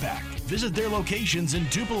has your back. Visit their locations in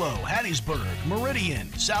Tupelo, Hattiesburg,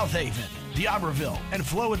 Meridian, South Haven, D'Iberville, and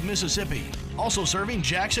Flowood, Mississippi. Also serving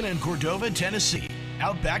Jackson and Cordova, Tennessee.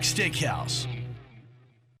 Outback Steakhouse.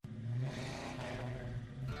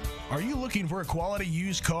 Are you looking for a quality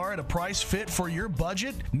used car at a price fit for your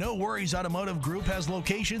budget? No Worries Automotive Group has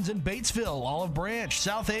locations in Batesville, Olive Branch,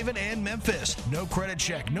 South Haven, and Memphis. No credit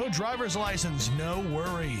check, no driver's license, no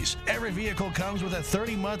worries. Every vehicle comes with a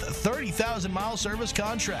 30-month, 30,000-mile service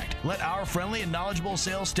contract. Let our friendly and knowledgeable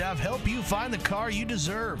sales staff help you find the car you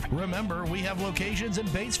deserve. Remember, we have locations in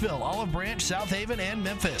Batesville, Olive Branch, South Haven, and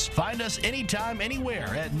Memphis. Find us anytime,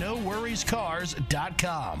 anywhere at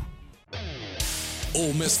NoWorriesCars.com.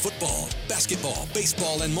 Ole Miss football, basketball,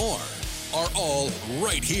 baseball, and more are all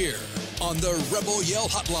right here on the Rebel Yell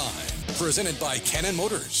Hotline, presented by Cannon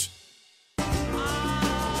Motors.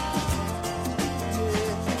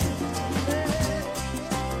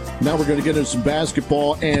 Now we're going to get into some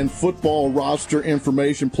basketball and football roster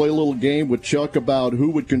information, play a little game with Chuck about who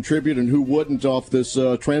would contribute and who wouldn't off this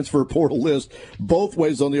transfer portal list, both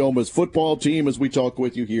ways on the Ole Miss football team as we talk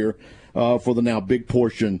with you here for the now big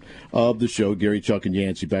portion of the show. Gary, Chuck, and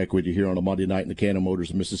Yancey back with you here on a Monday night in the Cannon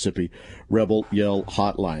Motors Mississippi Rebel Yell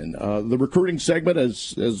Hotline. The recruiting segment,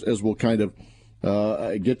 as we'll kind of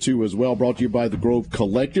get to as well, brought to you by the Grove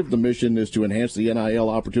Collective. The mission is to enhance the NIL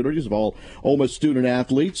opportunities of all Ole Miss student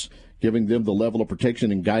athletes, giving them the level of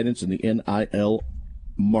protection and guidance in the NIL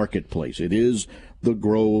marketplace. It is the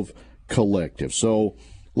Grove Collective. So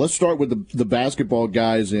let's start with the basketball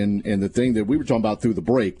guys, and the thing that we were talking about through the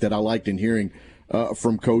break that I liked in hearing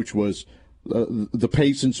from Coach was the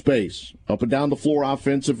pace and space. Up and down the floor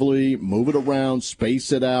offensively, move it around,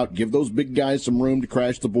 space it out, give those big guys some room to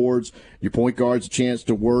crash the boards, your point guards a chance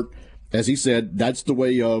to work. As he said, that's the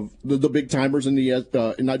way of the big timers in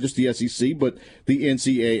the not just the SEC, but the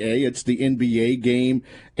NCAA. It's the NBA game.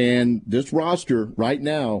 And this roster right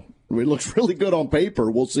now, it looks really good on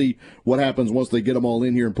paper. We'll see what happens once they get them all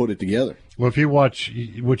in here and put it together. Well, if you watch,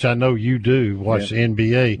 which I know you do, watch the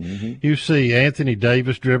NBA, you see Anthony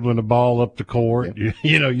Davis dribbling the ball up the court. Yeah.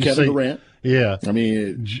 You Kevin see Durant. Yeah. I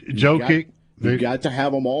mean, Jokic. You got to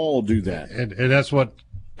have them all do that. And that's what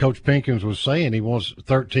Coach Pinkins was saying. He wants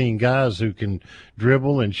 13 guys who can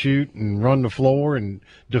dribble and shoot and run the floor and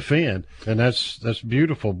defend. And that's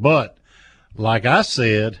beautiful. But like I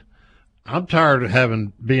said, I'm tired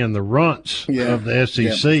of being the runts of the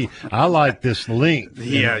SEC. Yeah. I like this length.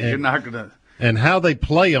 Yeah, you're not going to. And how they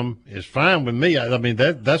play them is fine with me. I mean,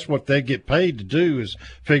 that's what they get paid to do, is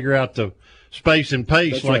figure out the space and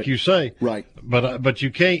pace, that's like right. you say. Right. But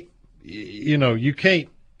you can't, you can't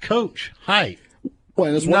coach height.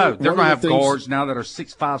 Well, they're going to have guards now that are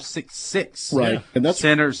 6'5", 6'6". Right, yeah. And that's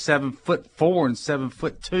centers 7'4" and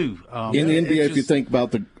 7'2". In the NBA, if you think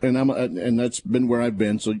about and that's been where I've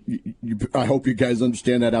been. So I hope you guys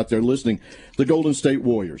understand that out there listening. The Golden State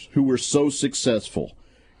Warriors, who were so successful,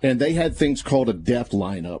 and they had things called a death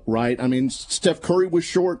lineup, right? I mean, Steph Curry was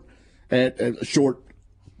short for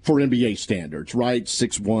NBA standards, right?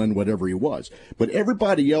 6'1", whatever he was, but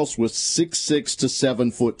everybody else was 6'6" to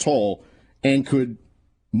 7 foot tall and could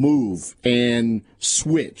move and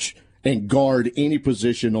switch and guard any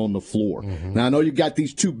position on the floor. Mm-hmm. Now I know you've got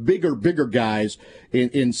these two bigger guys in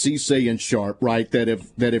Cisse and Sharp, right, that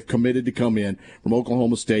have committed to come in from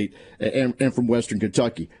Oklahoma State and from Western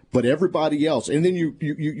Kentucky. But everybody else, and then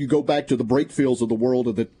you go back to the Breakfields of the world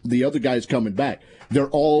of the other guys coming back. They're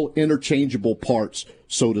all interchangeable parts,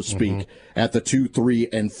 so to speak, at the 2, 3,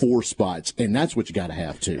 and 4 spots, and that's what you got to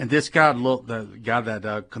have too. And this guy, the guy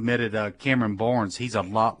that committed, Cameron Barnes, he's a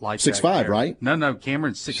lot like 6'5", right? No,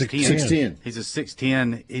 Cameron's 6'10". 6'10". He's a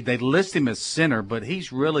 6'10". They list him as center, but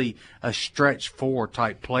he's really a stretch 4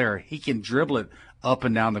 type player. He can dribble it up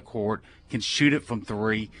and down the court, can shoot it from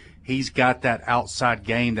 3. He's got that outside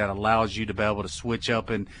game that allows you to be able to switch up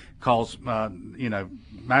and cause,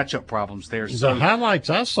 matchup problems there. So the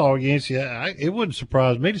highlights I saw against you, it wouldn't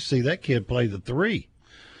surprise me to see that kid play the 3.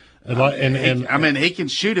 He can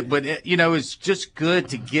shoot it, but it's just good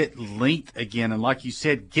to get length again, and like you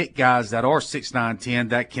said, get guys that are 6'9", 10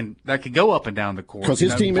 that can go up and down the court. Because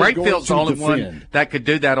his team is going to Breakfield's the only defend. one that could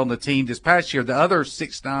do that on the team this past year. The other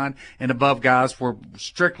 6'9" and above guys were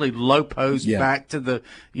strictly low post, back to the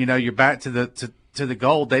you're back to the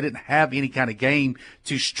goal. They didn't have any kind of game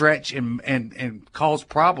to stretch and cause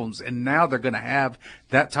problems, and now they're going to have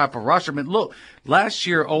that type of roster. I mean, look, last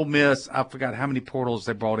year Ole Miss, I forgot how many portals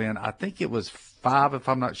they brought in. I think it was 5, if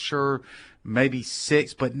I'm not sure, maybe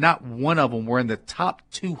 6, but not one of them were in the top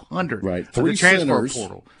 200 right. for the transfer centers,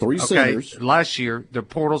 portal. 3 centers. Last year, the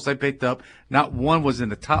portals they picked up, not one was in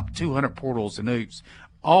the top 200 portals in hoops.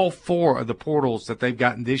 All 4 of the portals that they've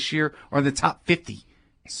gotten this year are in the top 50.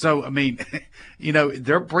 So, I mean,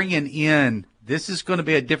 they're bringing in, this is going to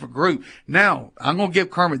be a different group. Now, I'm going to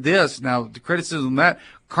give Kermit this. Now, the criticism on that,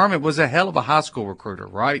 Kermit was a hell of a high school recruiter,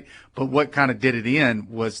 right? But what kind of did it in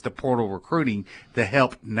was the portal recruiting to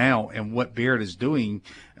help now, and what Beard is doing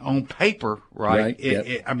on paper, right?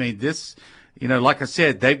 This, like I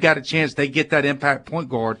said, they've got a chance. They get that impact point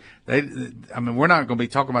guard. We're not going to be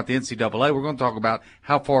talking about the NCAA. We're going to talk about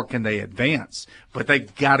how far can they advance. But they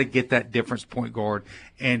got to get that difference point guard.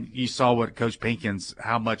 And you saw what Coach Pinkins,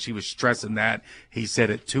 how much he was stressing that. He said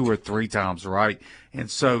it 2 or 3 times, right? And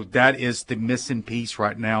so that is the missing piece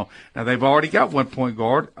right now. Now, they've already got one point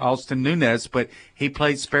guard, Austin Nunez, but he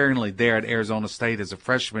played sparingly there at Arizona State as a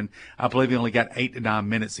freshman. I believe he only got 8 to 9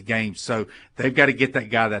 minutes a game. So they've got to get that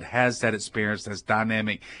guy that has that experience, that's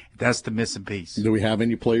dynamic. That's the missing piece. Do we have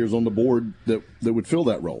any players on the board that would fill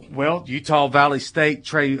that role? Well, Utah Valley State,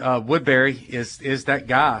 Trey Woodbury is that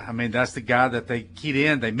guy. I mean, that's the guy that they keyed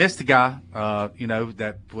in. They missed the guy,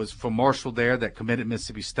 that was from Marshall there that committed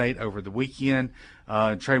Mississippi State over the weekend.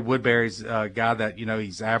 Trey Woodbury's a guy that,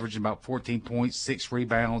 he's averaging about 14 points, 6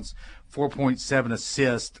 rebounds, 4.7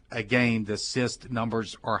 assists a game. The assist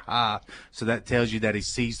numbers are high, so that tells you that he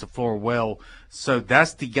sees the floor well. So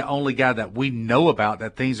that's the only guy that we know about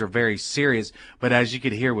that things are very serious. But as you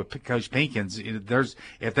could hear with Coach Pinkins,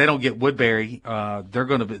 if they don't get Woodbury, they're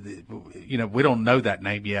going to be, we don't know that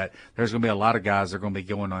name yet. There's going to be a lot of guys that are going to be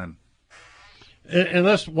going on. And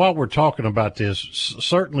that's while we're talking about this,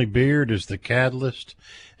 certainly Beard is the catalyst,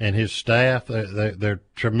 and his staff, they're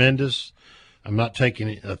tremendous. I'm not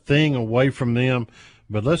taking a thing away from them,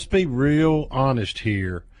 but let's be real honest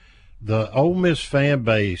here. The Ole Miss fan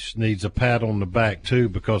base needs a pat on the back, too,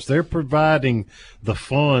 because they're providing the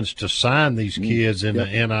funds to sign these kids in the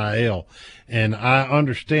NIL. And I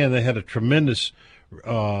understand they had a tremendous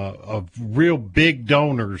of real big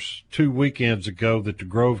donors 2 weekends ago that the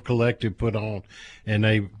Grove Collective put on, and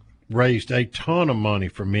they raised a ton of money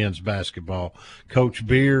for men's basketball. Coach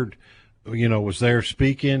Beard, was there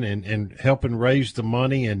speaking and helping raise the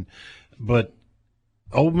money. But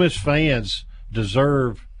Ole Miss fans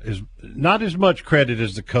deserve not as much credit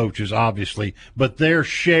as the coaches, obviously, but their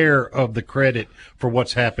share of the credit for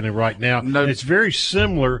what's happening right now. No. It's very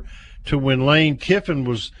similar to when Lane Kiffin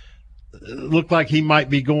looked like he might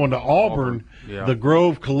be going to Auburn. Yeah. The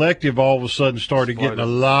Grove Collective all of a sudden started getting a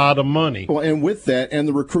lot of money. Well, and with that, and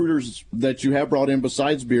the recruiters that you have brought in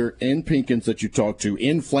besides Beer and Pinkins that you talked to,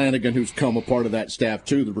 in Flanagan, who's come a part of that staff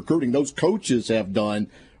too, the recruiting those coaches have done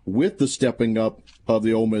with the stepping up of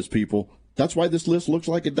the Ole Miss people. That's why this list looks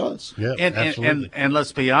like it does. Yeah, absolutely. And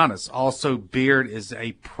let's be honest. Also, Beard is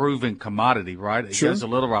a proven commodity, right? It goes a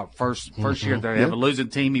little route. First year they have a losing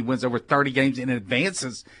team. He wins over 30 games and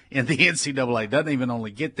advances in the NCAA. Doesn't even only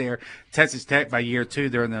get there. Texas Tech by year 2,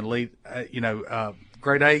 they're in the elite,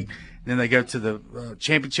 grade 8. Then they go to the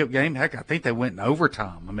championship game. Heck, I think they went in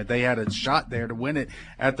overtime. I mean, they had a shot there to win it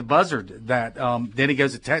at the buzzer. Then he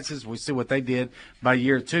goes to Texas. We see what they did by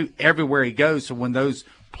year 2 everywhere he goes. So when those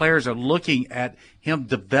players are looking at him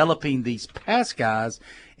developing these past guys,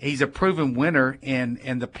 he's a proven winner, and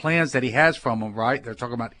the plans that he has from them, right? They're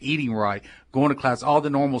talking about eating right, going to class, all the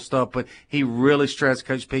normal stuff, but he really stressed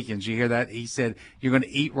Coach Pinkins. You hear that? He said, you're going to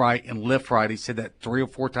eat right and lift right. He said that 3 or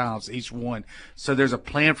 4 times each one. So there's a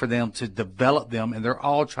plan for them to develop them, and they're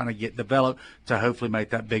all trying to get developed to hopefully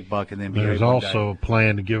make that big buck and then be There's also a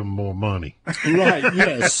plan to give them more money. Right,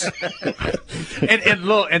 yes. and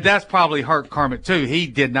look, and that's probably hurt Kermit too. He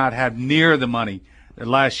did not have near the money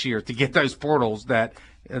last year to get those portals that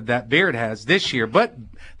Beard has this year. But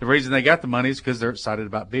the reason they got the money is because they're excited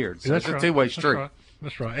about Beard. So it's a two-way street.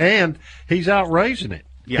 That's right. And he's out raising it.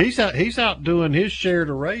 Yeah. He's out doing his share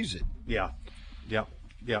to raise it. Yeah.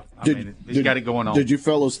 He's got it going on. Did you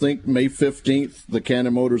fellows think May 15th, the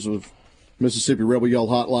Cannon Motors of Mississippi Rebel Yell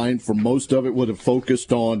Hotline, for most of it, would have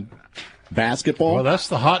focused on basketball? Well, that's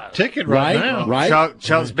the hot ticket right now. Right?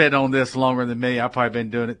 Chuck's been on this longer than me. I've probably been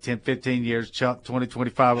doing it 10, 15 years. Chuck, 20,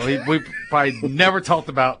 25. We probably never talked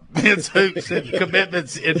about men's hoops and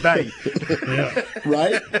commitments in May. Yeah.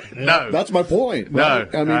 Right? No. That's my point.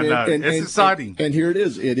 Right? No. I mean, it's exciting. And here it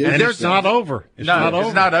is. It is. And it's not over. It's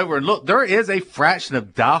not over. And look, there is a fraction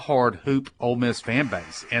of diehard hoop Ole Miss fan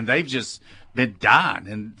base, and they've just been dying,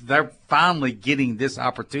 and they're finally getting this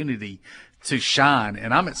opportunity to shine,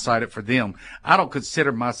 and I'm excited for them. I don't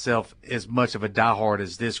consider myself as much of a diehard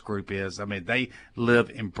as this group is. I mean, they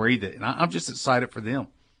live and breathe it, and I'm just excited for them.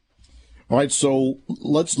 All right, so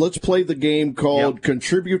let's play the game called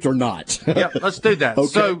Contribute or Not. Let's do that. Okay.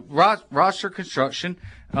 So roster construction,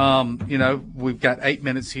 we've got 8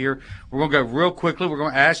 minutes here. We're going to go real quickly. We're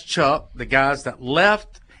going to ask Chuck, the guys that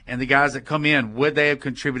left and the guys that come in, would they have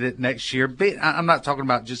contributed next year? I'm not talking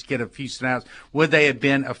about just get a few snaps. Would they have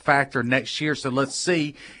been a factor next year? So let's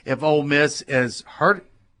see if Ole Miss has hurt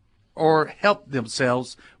or helped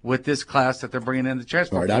themselves with this class that they're bringing in the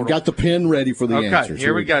transfer portal. I've got the pen ready for the answers. Okay,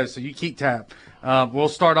 here we go. So you keep tap. We'll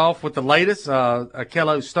start off with the latest.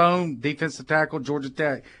 Akello Stone, defensive tackle, Georgia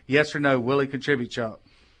Tech. Yes or no? Will he contribute, Chuck?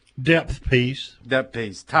 Depth piece.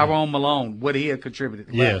 Tyrone Malone, would he have contributed?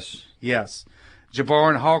 Yes.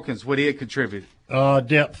 Jabbar Hawkins, would he have contributed?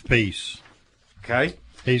 Depth piece. Okay.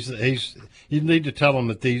 He's. You need to tell him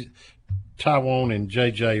that these Tywone and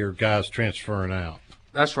JJ are guys transferring out.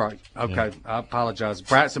 That's right. Okay, yeah. I apologize.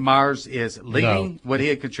 Bratson Myers is leaving. No. Would he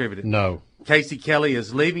have contributed? No. Casey Kelly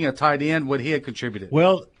is leaving, a tight end. Would he have contributed?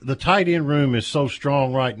 Well, the tight end room is so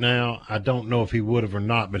strong right now, I don't know if he would have or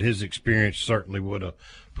not, but his experience certainly would have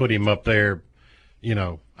put him up there.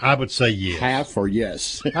 I would say yes. Half or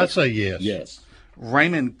yes? I'd say yes. Yes.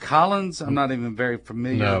 Raymond Collins, I'm not even very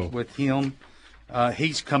familiar with him.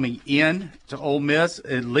 He's coming in to Ole Miss.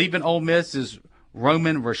 Leaving Ole Miss is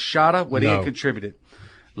Roman Rashada. Would he have contributed?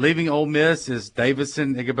 Leaving Ole Miss is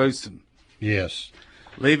Davison Igaboson. Yes.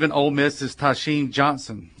 Leaving Ole Miss is Tasheem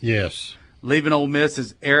Johnson. Yes. Leaving Ole Miss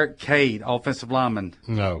is Eric Cade, offensive lineman.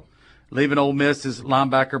 No. Leaving Ole Miss is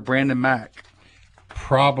linebacker Brandon Mack.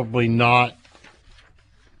 Probably not.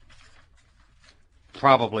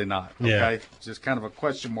 Probably not. Okay, Yeah. Just kind of a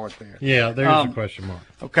question mark there. Yeah, there's a question mark.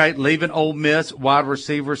 Okay, leaving Ole Miss, wide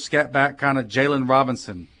receiver, scat back, kind of Jalen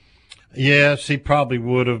Robinson. Yes, he probably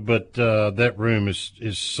would have, but that room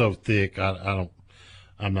is so thick. I'm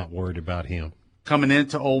not worried about him. Coming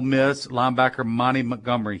into Ole Miss, linebacker Monty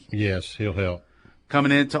Montgomery. Yes, he'll help.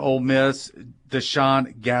 Coming into Ole Miss,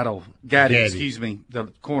 Deshaun Gaddy, excuse me, the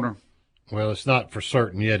corner. Well, it's not for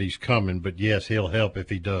certain yet he's coming, but yes, he'll help if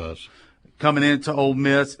he does. Coming into Ole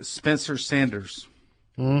Miss, Spencer Sanders.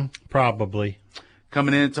 Probably.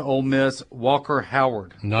 Coming into Ole Miss, Walker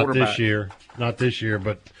Howard. Not this year. Not this year,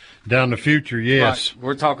 but down the future, yes. Right.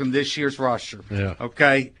 We're talking this year's roster. Yeah.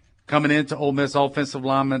 Okay. Coming into Ole Miss, offensive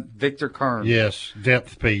lineman Victor Kern. Yes,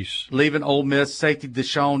 depth piece. Leaving Ole Miss, safety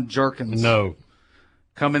Deshaun Jerkins. No.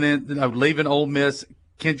 Leaving Ole Miss,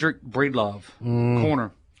 Kendrick Breedlove.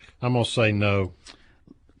 Corner. I'm going to say no.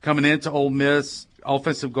 Coming into Ole Miss,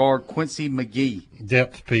 offensive guard Quincy McGee.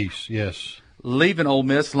 Depth piece, yes. Leaving Ole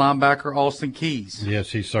Miss, linebacker Austin Keys.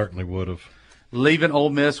 Yes, he certainly would have. Leaving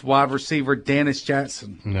Ole Miss, wide receiver Dennis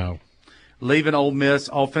Jackson. No. Leaving Ole Miss,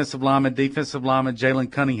 offensive lineman, defensive lineman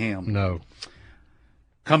Jalen Cunningham. No.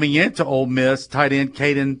 Coming into Ole Miss, tight end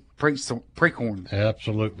Caden Precorn.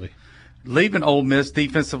 Absolutely. Leaving Ole Miss,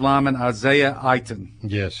 defensive lineman Isaiah Eiton.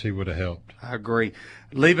 Yes, he would have helped. I agree.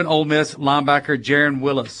 Leaving Ole Miss, linebacker Jaron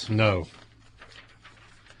Willis. No.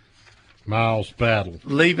 Miles Battle.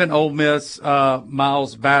 Leaving Ole Miss,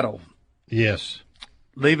 Miles Battle. Yes.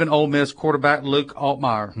 Leaving Ole Miss, quarterback Luke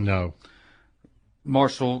Altmaier. No.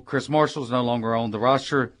 Chris Marshall's no longer on the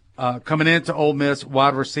roster. Coming into Ole Miss,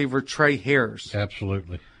 wide receiver Trey Harris.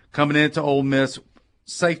 Absolutely. Coming into Ole Miss,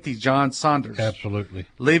 safety John Saunders. Absolutely.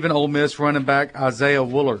 Leaving Ole Miss, running back Isaiah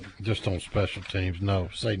Woolard. Just on special teams, no.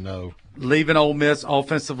 Say no. Leaving Ole Miss,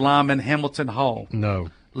 offensive lineman Hamilton Hall. No.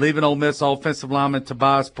 Leaving Ole Miss, offensive lineman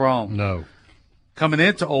Tobias Braun. No. Coming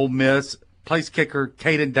into Ole Miss, place kicker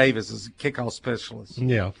Caden Davis is a kickoff specialist.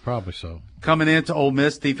 Yeah, probably so. Coming into Ole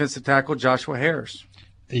Miss, defensive tackle Joshua Harris.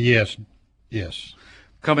 Yes. Yes.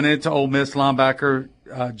 Coming into Ole Miss, linebacker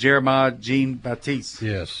Jeremiah Jean-Baptiste.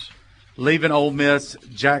 Yes. Leaving Ole Miss,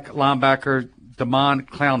 Jack linebacker Damon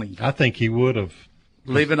Clowney. I think he would have.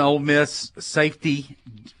 Leaving Ole Miss, safety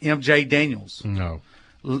MJ Daniels. No.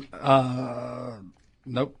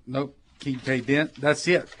 Nope. Keith K. Dent. That's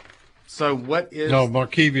it. So what is... No,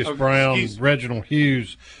 Markevius Brown, Reginald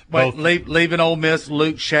Hughes. Wait, leaving Ole Miss,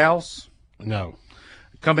 Luke Schaus. No.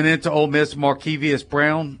 Coming into Ole Miss, Markevius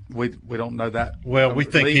Brown. We don't know that. Well, we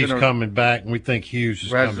think he's coming back, and we think Hughes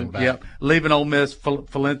is coming back. Yep. Leaving Ole Miss,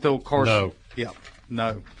 Falento Carson. No. Yep.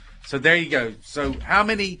 No. So there you go. So how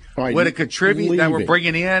many would it contribute that we're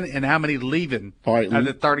bringing in, and how many leaving out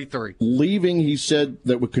of 33? Leaving, he said,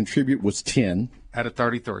 that would contribute was 10. Out of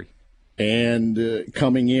 33. And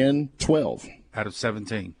coming in, 12. Out of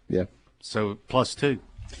 17. Yeah. So plus 2.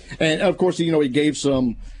 And, of course, he gave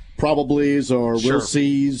some probablys or will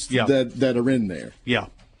sees that are in there. Yeah.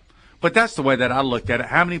 But that's the way that I looked at it.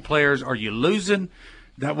 How many players are you losing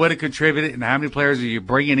that would have contributed, and how many players are you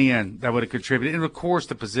bringing in that would have contributed? And, of course,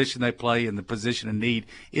 the position they play and the position of need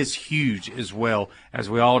is huge as well. As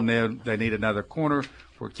we all know, they need another corner.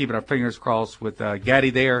 We're keeping our fingers crossed with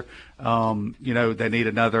Gaddy there. They need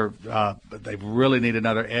another they really need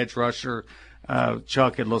another edge rusher.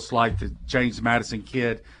 Chuck, it looks like the James Madison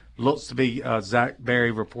kid looks to be Zach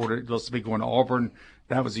Berry reported looks to be going to Auburn.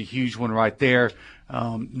 That was a huge one right there.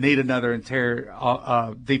 Need another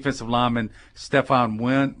interior defensive lineman, Stephon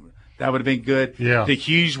Wynn. That would have been good. Yeah. The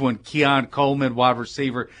huge one, Keon Coleman, wide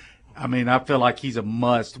receiver. I mean, I feel like he's a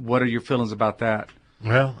must. What are your feelings about that?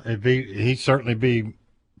 Well, he'd certainly be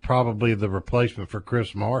probably the replacement for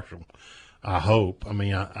Chris Marshall, I hope. I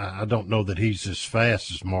mean, I don't know that he's as fast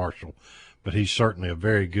as Marshall, but he's certainly a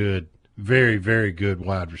very good, very, very good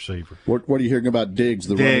wide receiver. What are you hearing about Diggs,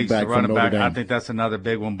 the running back from Notre Dame? I think that's another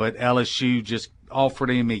big one. But LSU just offered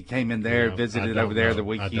him. He came in there, visited over there the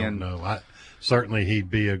weekend. I don't know. Certainly he'd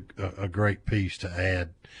be a great piece to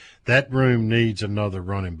add. That room needs another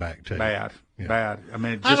running back, too. Bad. I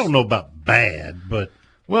mean, I don't know about bad, but.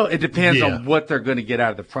 Well, it depends on what they're going to get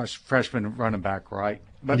out of the freshman running back, right?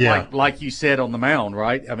 But like you said on the mound,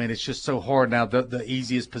 right? I mean, it's just so hard now. The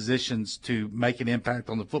easiest positions to make an impact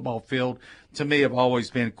on the football field, to me, have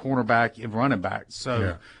always been cornerback and running back.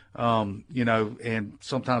 So, and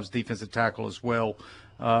sometimes defensive tackle as well.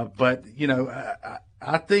 But,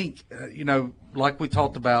 I think, like we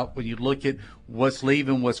talked about, when you look at what's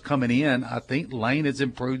leaving, what's coming in, I think Lane has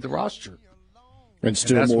improved the roster. And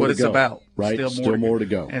still that's more what to it's go, about. Right? Still more to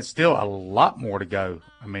go. And still a lot more to go.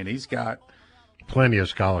 I mean, he's got Plenty of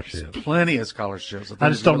scholarships. Plenty of scholarships. I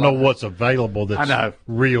just don't know what's available that's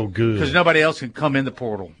real good. Because nobody else can come in the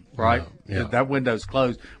portal, right? No, yeah. That window's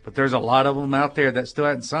closed. But there's a lot of them out there that still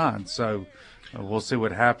hadn't signed. So we'll see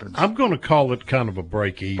what happens. I'm going to call it kind of a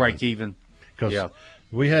break-even. Break-even. Because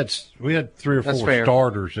we had 3 or 4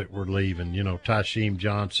 starters that were leaving. You know, Tysheem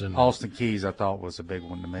Johnson. Austin Keys, I thought, was a big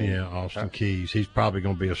one to me. Yeah, Austin Keys. He's probably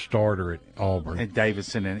going to be a starter at Auburn. And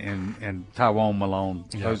Davidson and Tyrone Malone.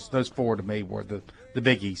 Yeah. Those 4 to me were the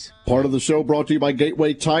biggies. Part of the show brought to you by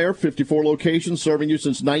Gateway Tire, 54 locations serving you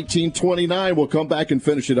since 1929. We'll come back and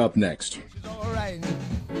finish it up next. She's all right.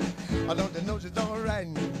 I don't know she's all right.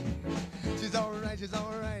 She's all right. She's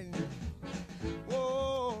all right.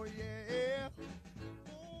 Oh, yeah.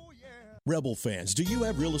 Oh, yeah. Rebel fans, do you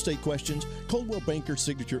have real estate questions? Coldwell Banker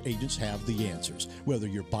Signature agents have the answers. Whether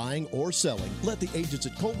you're buying or selling, let the agents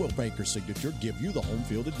at Coldwell Banker Signature give you the home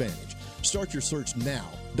field advantage. Start your search now,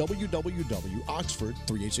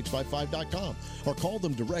 www.oxford38655.com, or call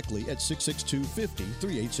them directly at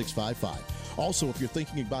 662-50-38655. Also, if you're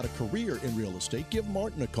thinking about a career in real estate, give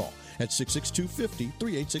Martin a call at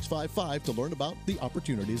 662-50-38655 to learn about the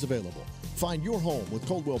opportunities available. Find your home with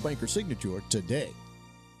Coldwell Banker Signature today.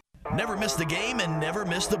 Never miss the game and never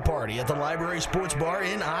miss the party at the Library Sports Bar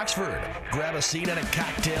in Oxford. Grab a seat and a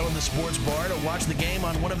cocktail in the sports bar to watch the game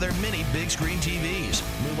on one of their many big screen TVs.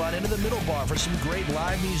 Move on into the middle bar for some great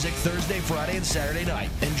live music Thursday, Friday, and Saturday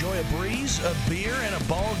night. Enjoy a breeze, a beer, and a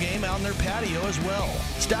ball game out on their patio as well.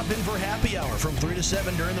 Stop in for happy hour from 3 to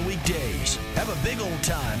 7 during the weekdays. Have a big old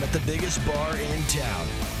time at the biggest bar in town.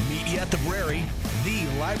 Meet you at the Brary, the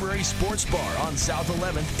Library Sports Bar on South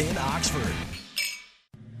 11th in Oxford.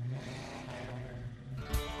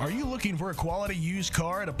 Are you looking for a quality used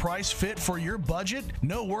car at a price fit for your budget?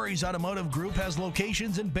 No Worries Automotive Group has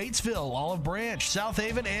locations in Batesville, Olive Branch, South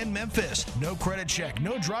Haven, and Memphis. No credit check,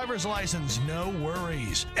 no driver's license, no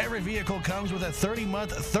worries. Every vehicle comes with a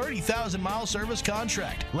 30-month, 30,000-mile service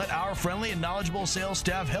contract. Let our friendly and knowledgeable sales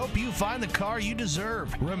staff help you find the car you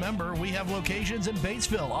deserve. Remember, we have locations in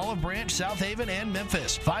Batesville, Olive Branch, South Haven, and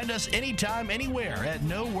Memphis. Find us anytime, anywhere at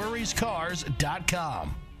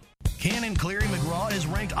NoWorriesCars.com. Cannon Cleary McGraw is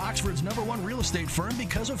ranked Oxford's #1 real estate firm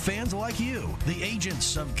because of fans like you. The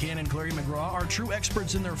agents of Cannon Cleary McGraw are true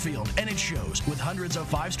experts in their field, and it shows with hundreds of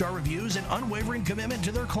 5-star reviews and unwavering commitment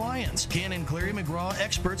to their clients. Cannon Cleary McGraw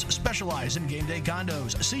experts specialize in game day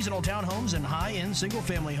condos, seasonal townhomes, and high-end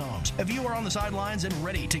single-family homes. If you are on the sidelines and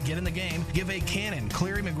ready to get in the game, give a Cannon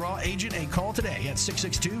Cleary McGraw agent a call today at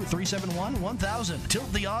 662-371-1000.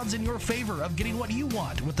 Tilt the odds in your favor of getting what you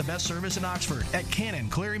want with the best service in Oxford at Cannon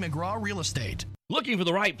Cleary McGraw Real Estate. Looking for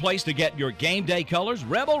the right place to get your game day colors?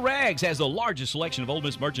 Rebel Rags has the largest selection of Ole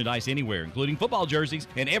Miss merchandise anywhere, including football jerseys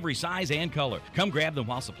in every size and color. Come grab them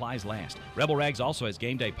while supplies last. Rebel Rags also has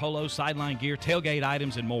game day polos, sideline gear, tailgate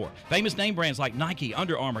items, and more. Famous name brands like Nike,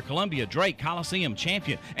 Under Armour, Columbia, Drake, Coliseum,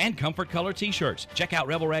 Champion, and Comfort Color t-shirts. Check out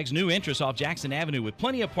Rebel Rags' new entrance off Jackson Avenue with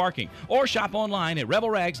plenty of parking, or shop online at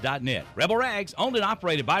rebelrags.net. Rebel Rags, owned and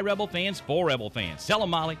operated by Rebel fans for Rebel fans. Tell them,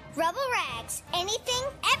 Molly. Rebel Rags, anything,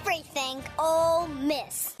 everything, Ole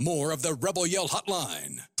Miss. More of the Rebel Yell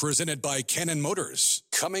Hotline, presented by Cannon Motors,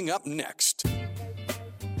 coming up next.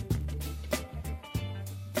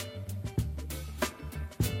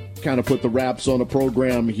 Kind of put the wraps on the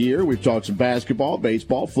program here. We've talked some basketball,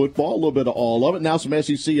 baseball, football, a little bit of all of it. Now some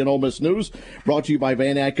SEC and Ole Miss news brought to you by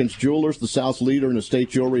Van Atkins Jewelers, the South's leader in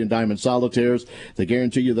estate jewelry and diamond solitaires. They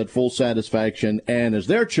guarantee you that full satisfaction, and as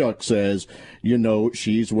their Chuck says, you know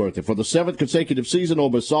she's worth it. For the 7th consecutive season,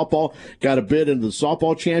 Ole Miss softball got a bid into the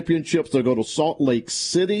softball championships. They'll go to Salt Lake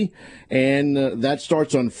City, and that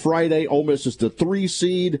starts on Friday. Ole Miss is the 3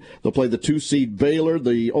 seed. They'll play the 2 seed Baylor.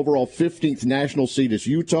 The overall 15th national seed is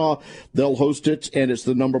Utah. They'll host it, and it's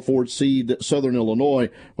the number 4 seed Southern Illinois.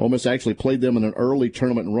 Ole Miss actually played them in an early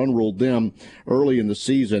tournament and run-ruled them early in the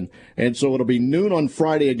season. And so it'll be noon on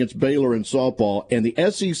Friday against Baylor in softball. And the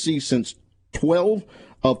SEC since 12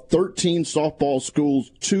 of 13 softball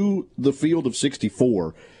schools to the field of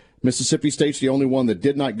 64. Mississippi State's the only one that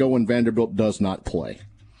did not go, and Vanderbilt does not play.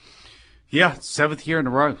 Yeah, 7th year in a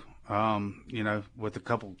row. With a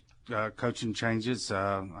couple coaching changes,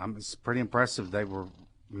 it's pretty impressive. They were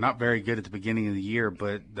not very good at the beginning of the year,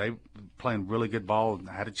 but they playing really good ball and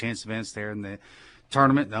had a chance to advance there in the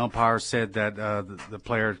tournament. The umpire said that the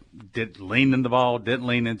player didn't lean in the ball, didn't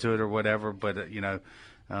lean into it or whatever, but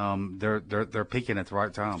they're peaking at the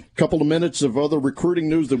right time. Couple of minutes of other recruiting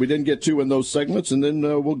news that we didn't get to in those segments, and then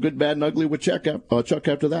we'll good, bad, and ugly with Chuck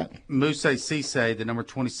after that. Muse Cisse, the number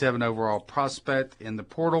 27 overall prospect in the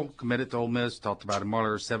portal, committed to Ole Miss. Talked about him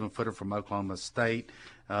earlier, 7-footer from Oklahoma State.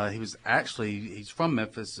 He's from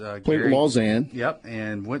Memphis. Played at Lausanne. Yep,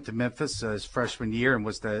 and went to Memphis his freshman year and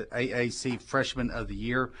was the AAC Freshman of the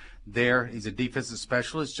Year there. He's a defensive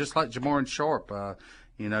specialist, just like Jamarian Sharp.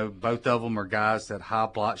 Both of them are guys that high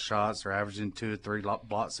block shots. They're averaging 2 or 3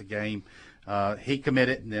 blocks a game. He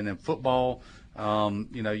committed, and then in football,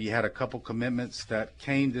 you had a couple commitments that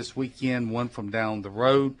came this weekend, one from down the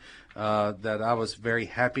road that I was very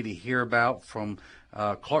happy to hear about from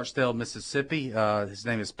Clarksdale, Mississippi. His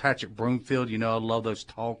name is Patrick Broomfield. I love those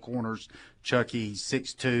tall corners. Chucky, he's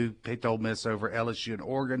 6'2", picked Ole Miss over LSU and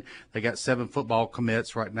Oregon. They got 7 football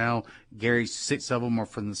commits right now. Gary, 6 of them are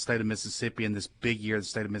from the state of Mississippi. In this big year, the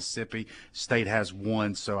state of Mississippi, state has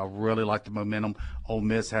 1. So I really like the momentum Ole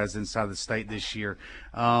Miss has inside the state this year.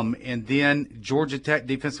 And then Georgia Tech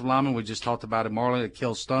defensive lineman, we just talked about him, Marlon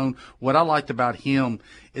Akil Stone. What I liked about him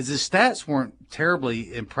is his stats weren't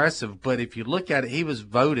terribly impressive, but if you look at it, he was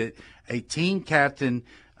voted a team captain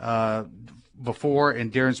before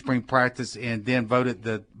and during spring practice, and then voted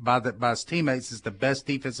by his teammates as the best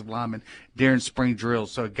defensive lineman during spring drill.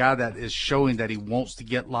 So a guy that is showing that he wants to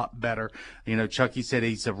get a lot better. Chucky said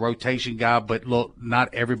he's a rotation guy, but look,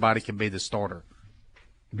 not everybody can be the starter.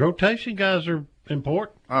 Rotation guys are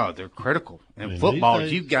important. Oh, they're critical. In football,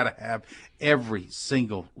 you've got to have every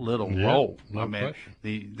single little role. No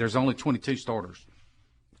question. There's only 22 starters.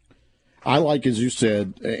 I like, as you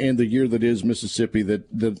said, and the year that is Mississippi,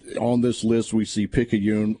 that on this list we see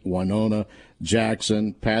Picayune, Winona,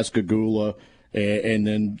 Jackson, Pascagoula, and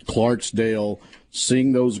then Clarksdale.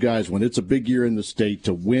 Seeing those guys when it's a big year in the state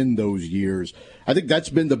to win those years, I think that's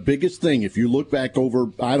been the biggest thing. If you look back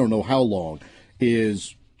over, I don't know how long,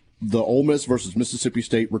 is the Ole Miss versus Mississippi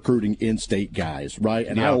State recruiting in-state guys, right?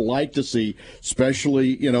 And I like to see,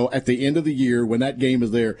 especially, at the end of the year when that game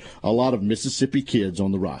is there, a lot of Mississippi kids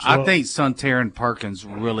on the roster. I think Sunterra and Perkins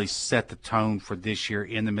really set the tone for this year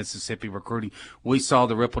in the Mississippi recruiting. We saw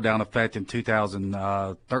the ripple-down effect in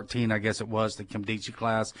 2013, I guess it was, the Kimdichie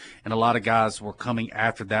class, and a lot of guys were coming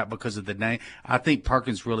after that because of the name. I think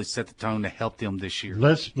Perkins really set the tone to help them this year.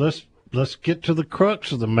 Let's get to the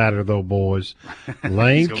crux of the matter, though, boys.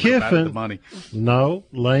 Lane Kiffin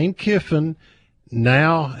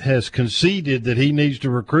now has conceded that he needs to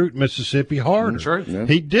recruit Mississippi harder. True. Yeah.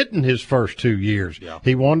 He didn't his first 2 years. Yeah.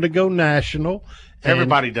 He wanted to go national.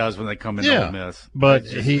 Everybody does when they come into Ole Miss. But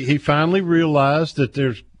he finally realized that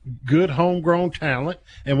there's good homegrown talent,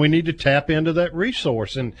 and we need to tap into that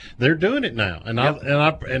resource, and they're doing it now. And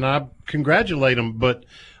I congratulate them, but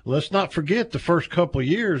let's not forget the first couple of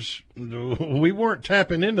years we weren't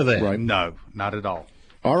tapping into that. Right. No, not at all.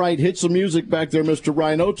 All right, hit some music back there, Mr.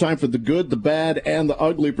 Rhino. Time for the good, the bad, and the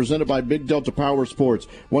ugly, presented by Big Delta Power Sports,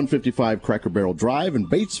 155 Cracker Barrel Drive in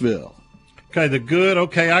Batesville. Okay, the good.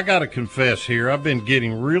 Okay, I got to confess here. I've been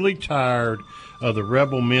getting really tired of the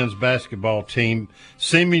Rebel men's basketball team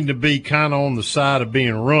seeming to be kind of on the side of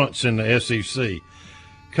being runts in the SEC.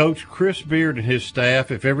 Coach Chris Beard and his staff,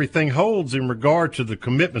 if everything holds in regard to the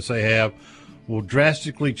commitments they have, will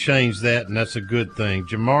drastically change that, and that's a good thing.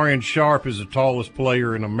 Jamarian Sharp is the tallest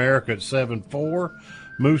player in America at 7'4".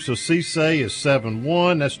 Musa Cisse is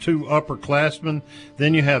 7'1". That's 2 upperclassmen.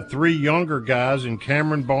 Then you have 3 younger guys in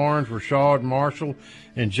Cameron Barnes, Rashad Marshall,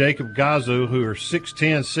 and Jacob Gazu, who are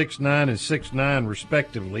 6'10", 6'9", and 6'9",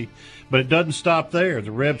 respectively. But it doesn't stop there.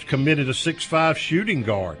 The Rebs committed a 6'5" shooting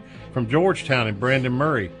guard from Georgetown and Brandon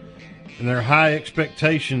Murray. And there are high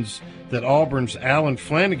expectations that Auburn's Alan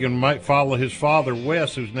Flanagan might follow his father,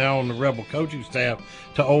 Wes, who's now on the Rebel coaching staff,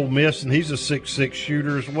 to Ole Miss, and he's a 6'6"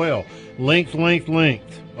 shooter as well. Length.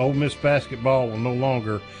 Ole Miss basketball will no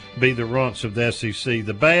longer be the runts of the SEC.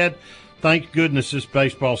 The bad, thank goodness this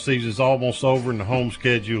baseball season is almost over and the home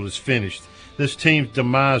schedule is finished. This team's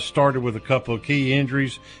demise started with a couple of key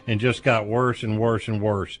injuries and just got worse and worse and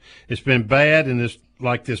worse. It's been bad, and this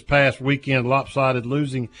past weekend lopsided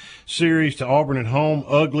losing series to Auburn at home,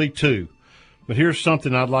 ugly too. But here's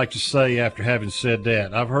something I'd like to say after having said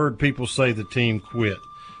that. I've heard people say the team quit.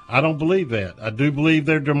 I don't believe that. I do believe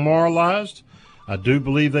they're demoralized. I do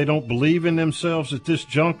believe they don't believe in themselves at this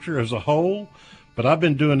juncture as a whole. But I've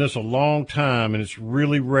been doing this a long time, and it's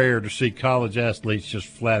really rare to see college athletes just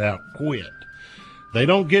flat out quit. They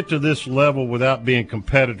don't get to this level without being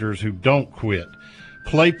competitors who don't quit.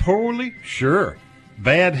 Play poorly? Sure.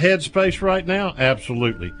 Bad headspace right now?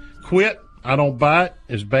 Absolutely. Quit? I don't buy it.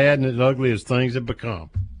 As bad and as ugly as things have become.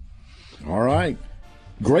 All right.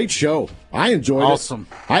 Great show. I enjoyed it. Awesome.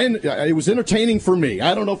 It was entertaining for me.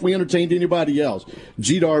 I don't know if we entertained anybody else.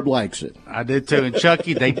 G-Darb likes it. I did too. And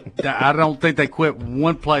Chucky, I don't think they quit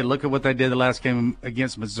one play. Look at what they did the last game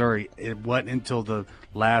against Missouri. It wasn't until the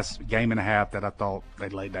last game and a half that I thought they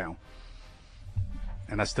laid down.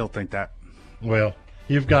 and I still think that. Well,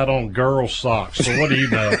 you've got on girl socks, so what do you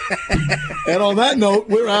know? And on that note,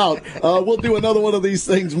 we're out. We'll do another one of these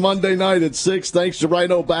things Monday night at 6. Thanks to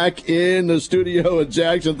Rhino back in the studio, and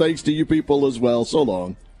Jackson, thanks to you people as well. So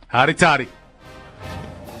long. Howdy toddy.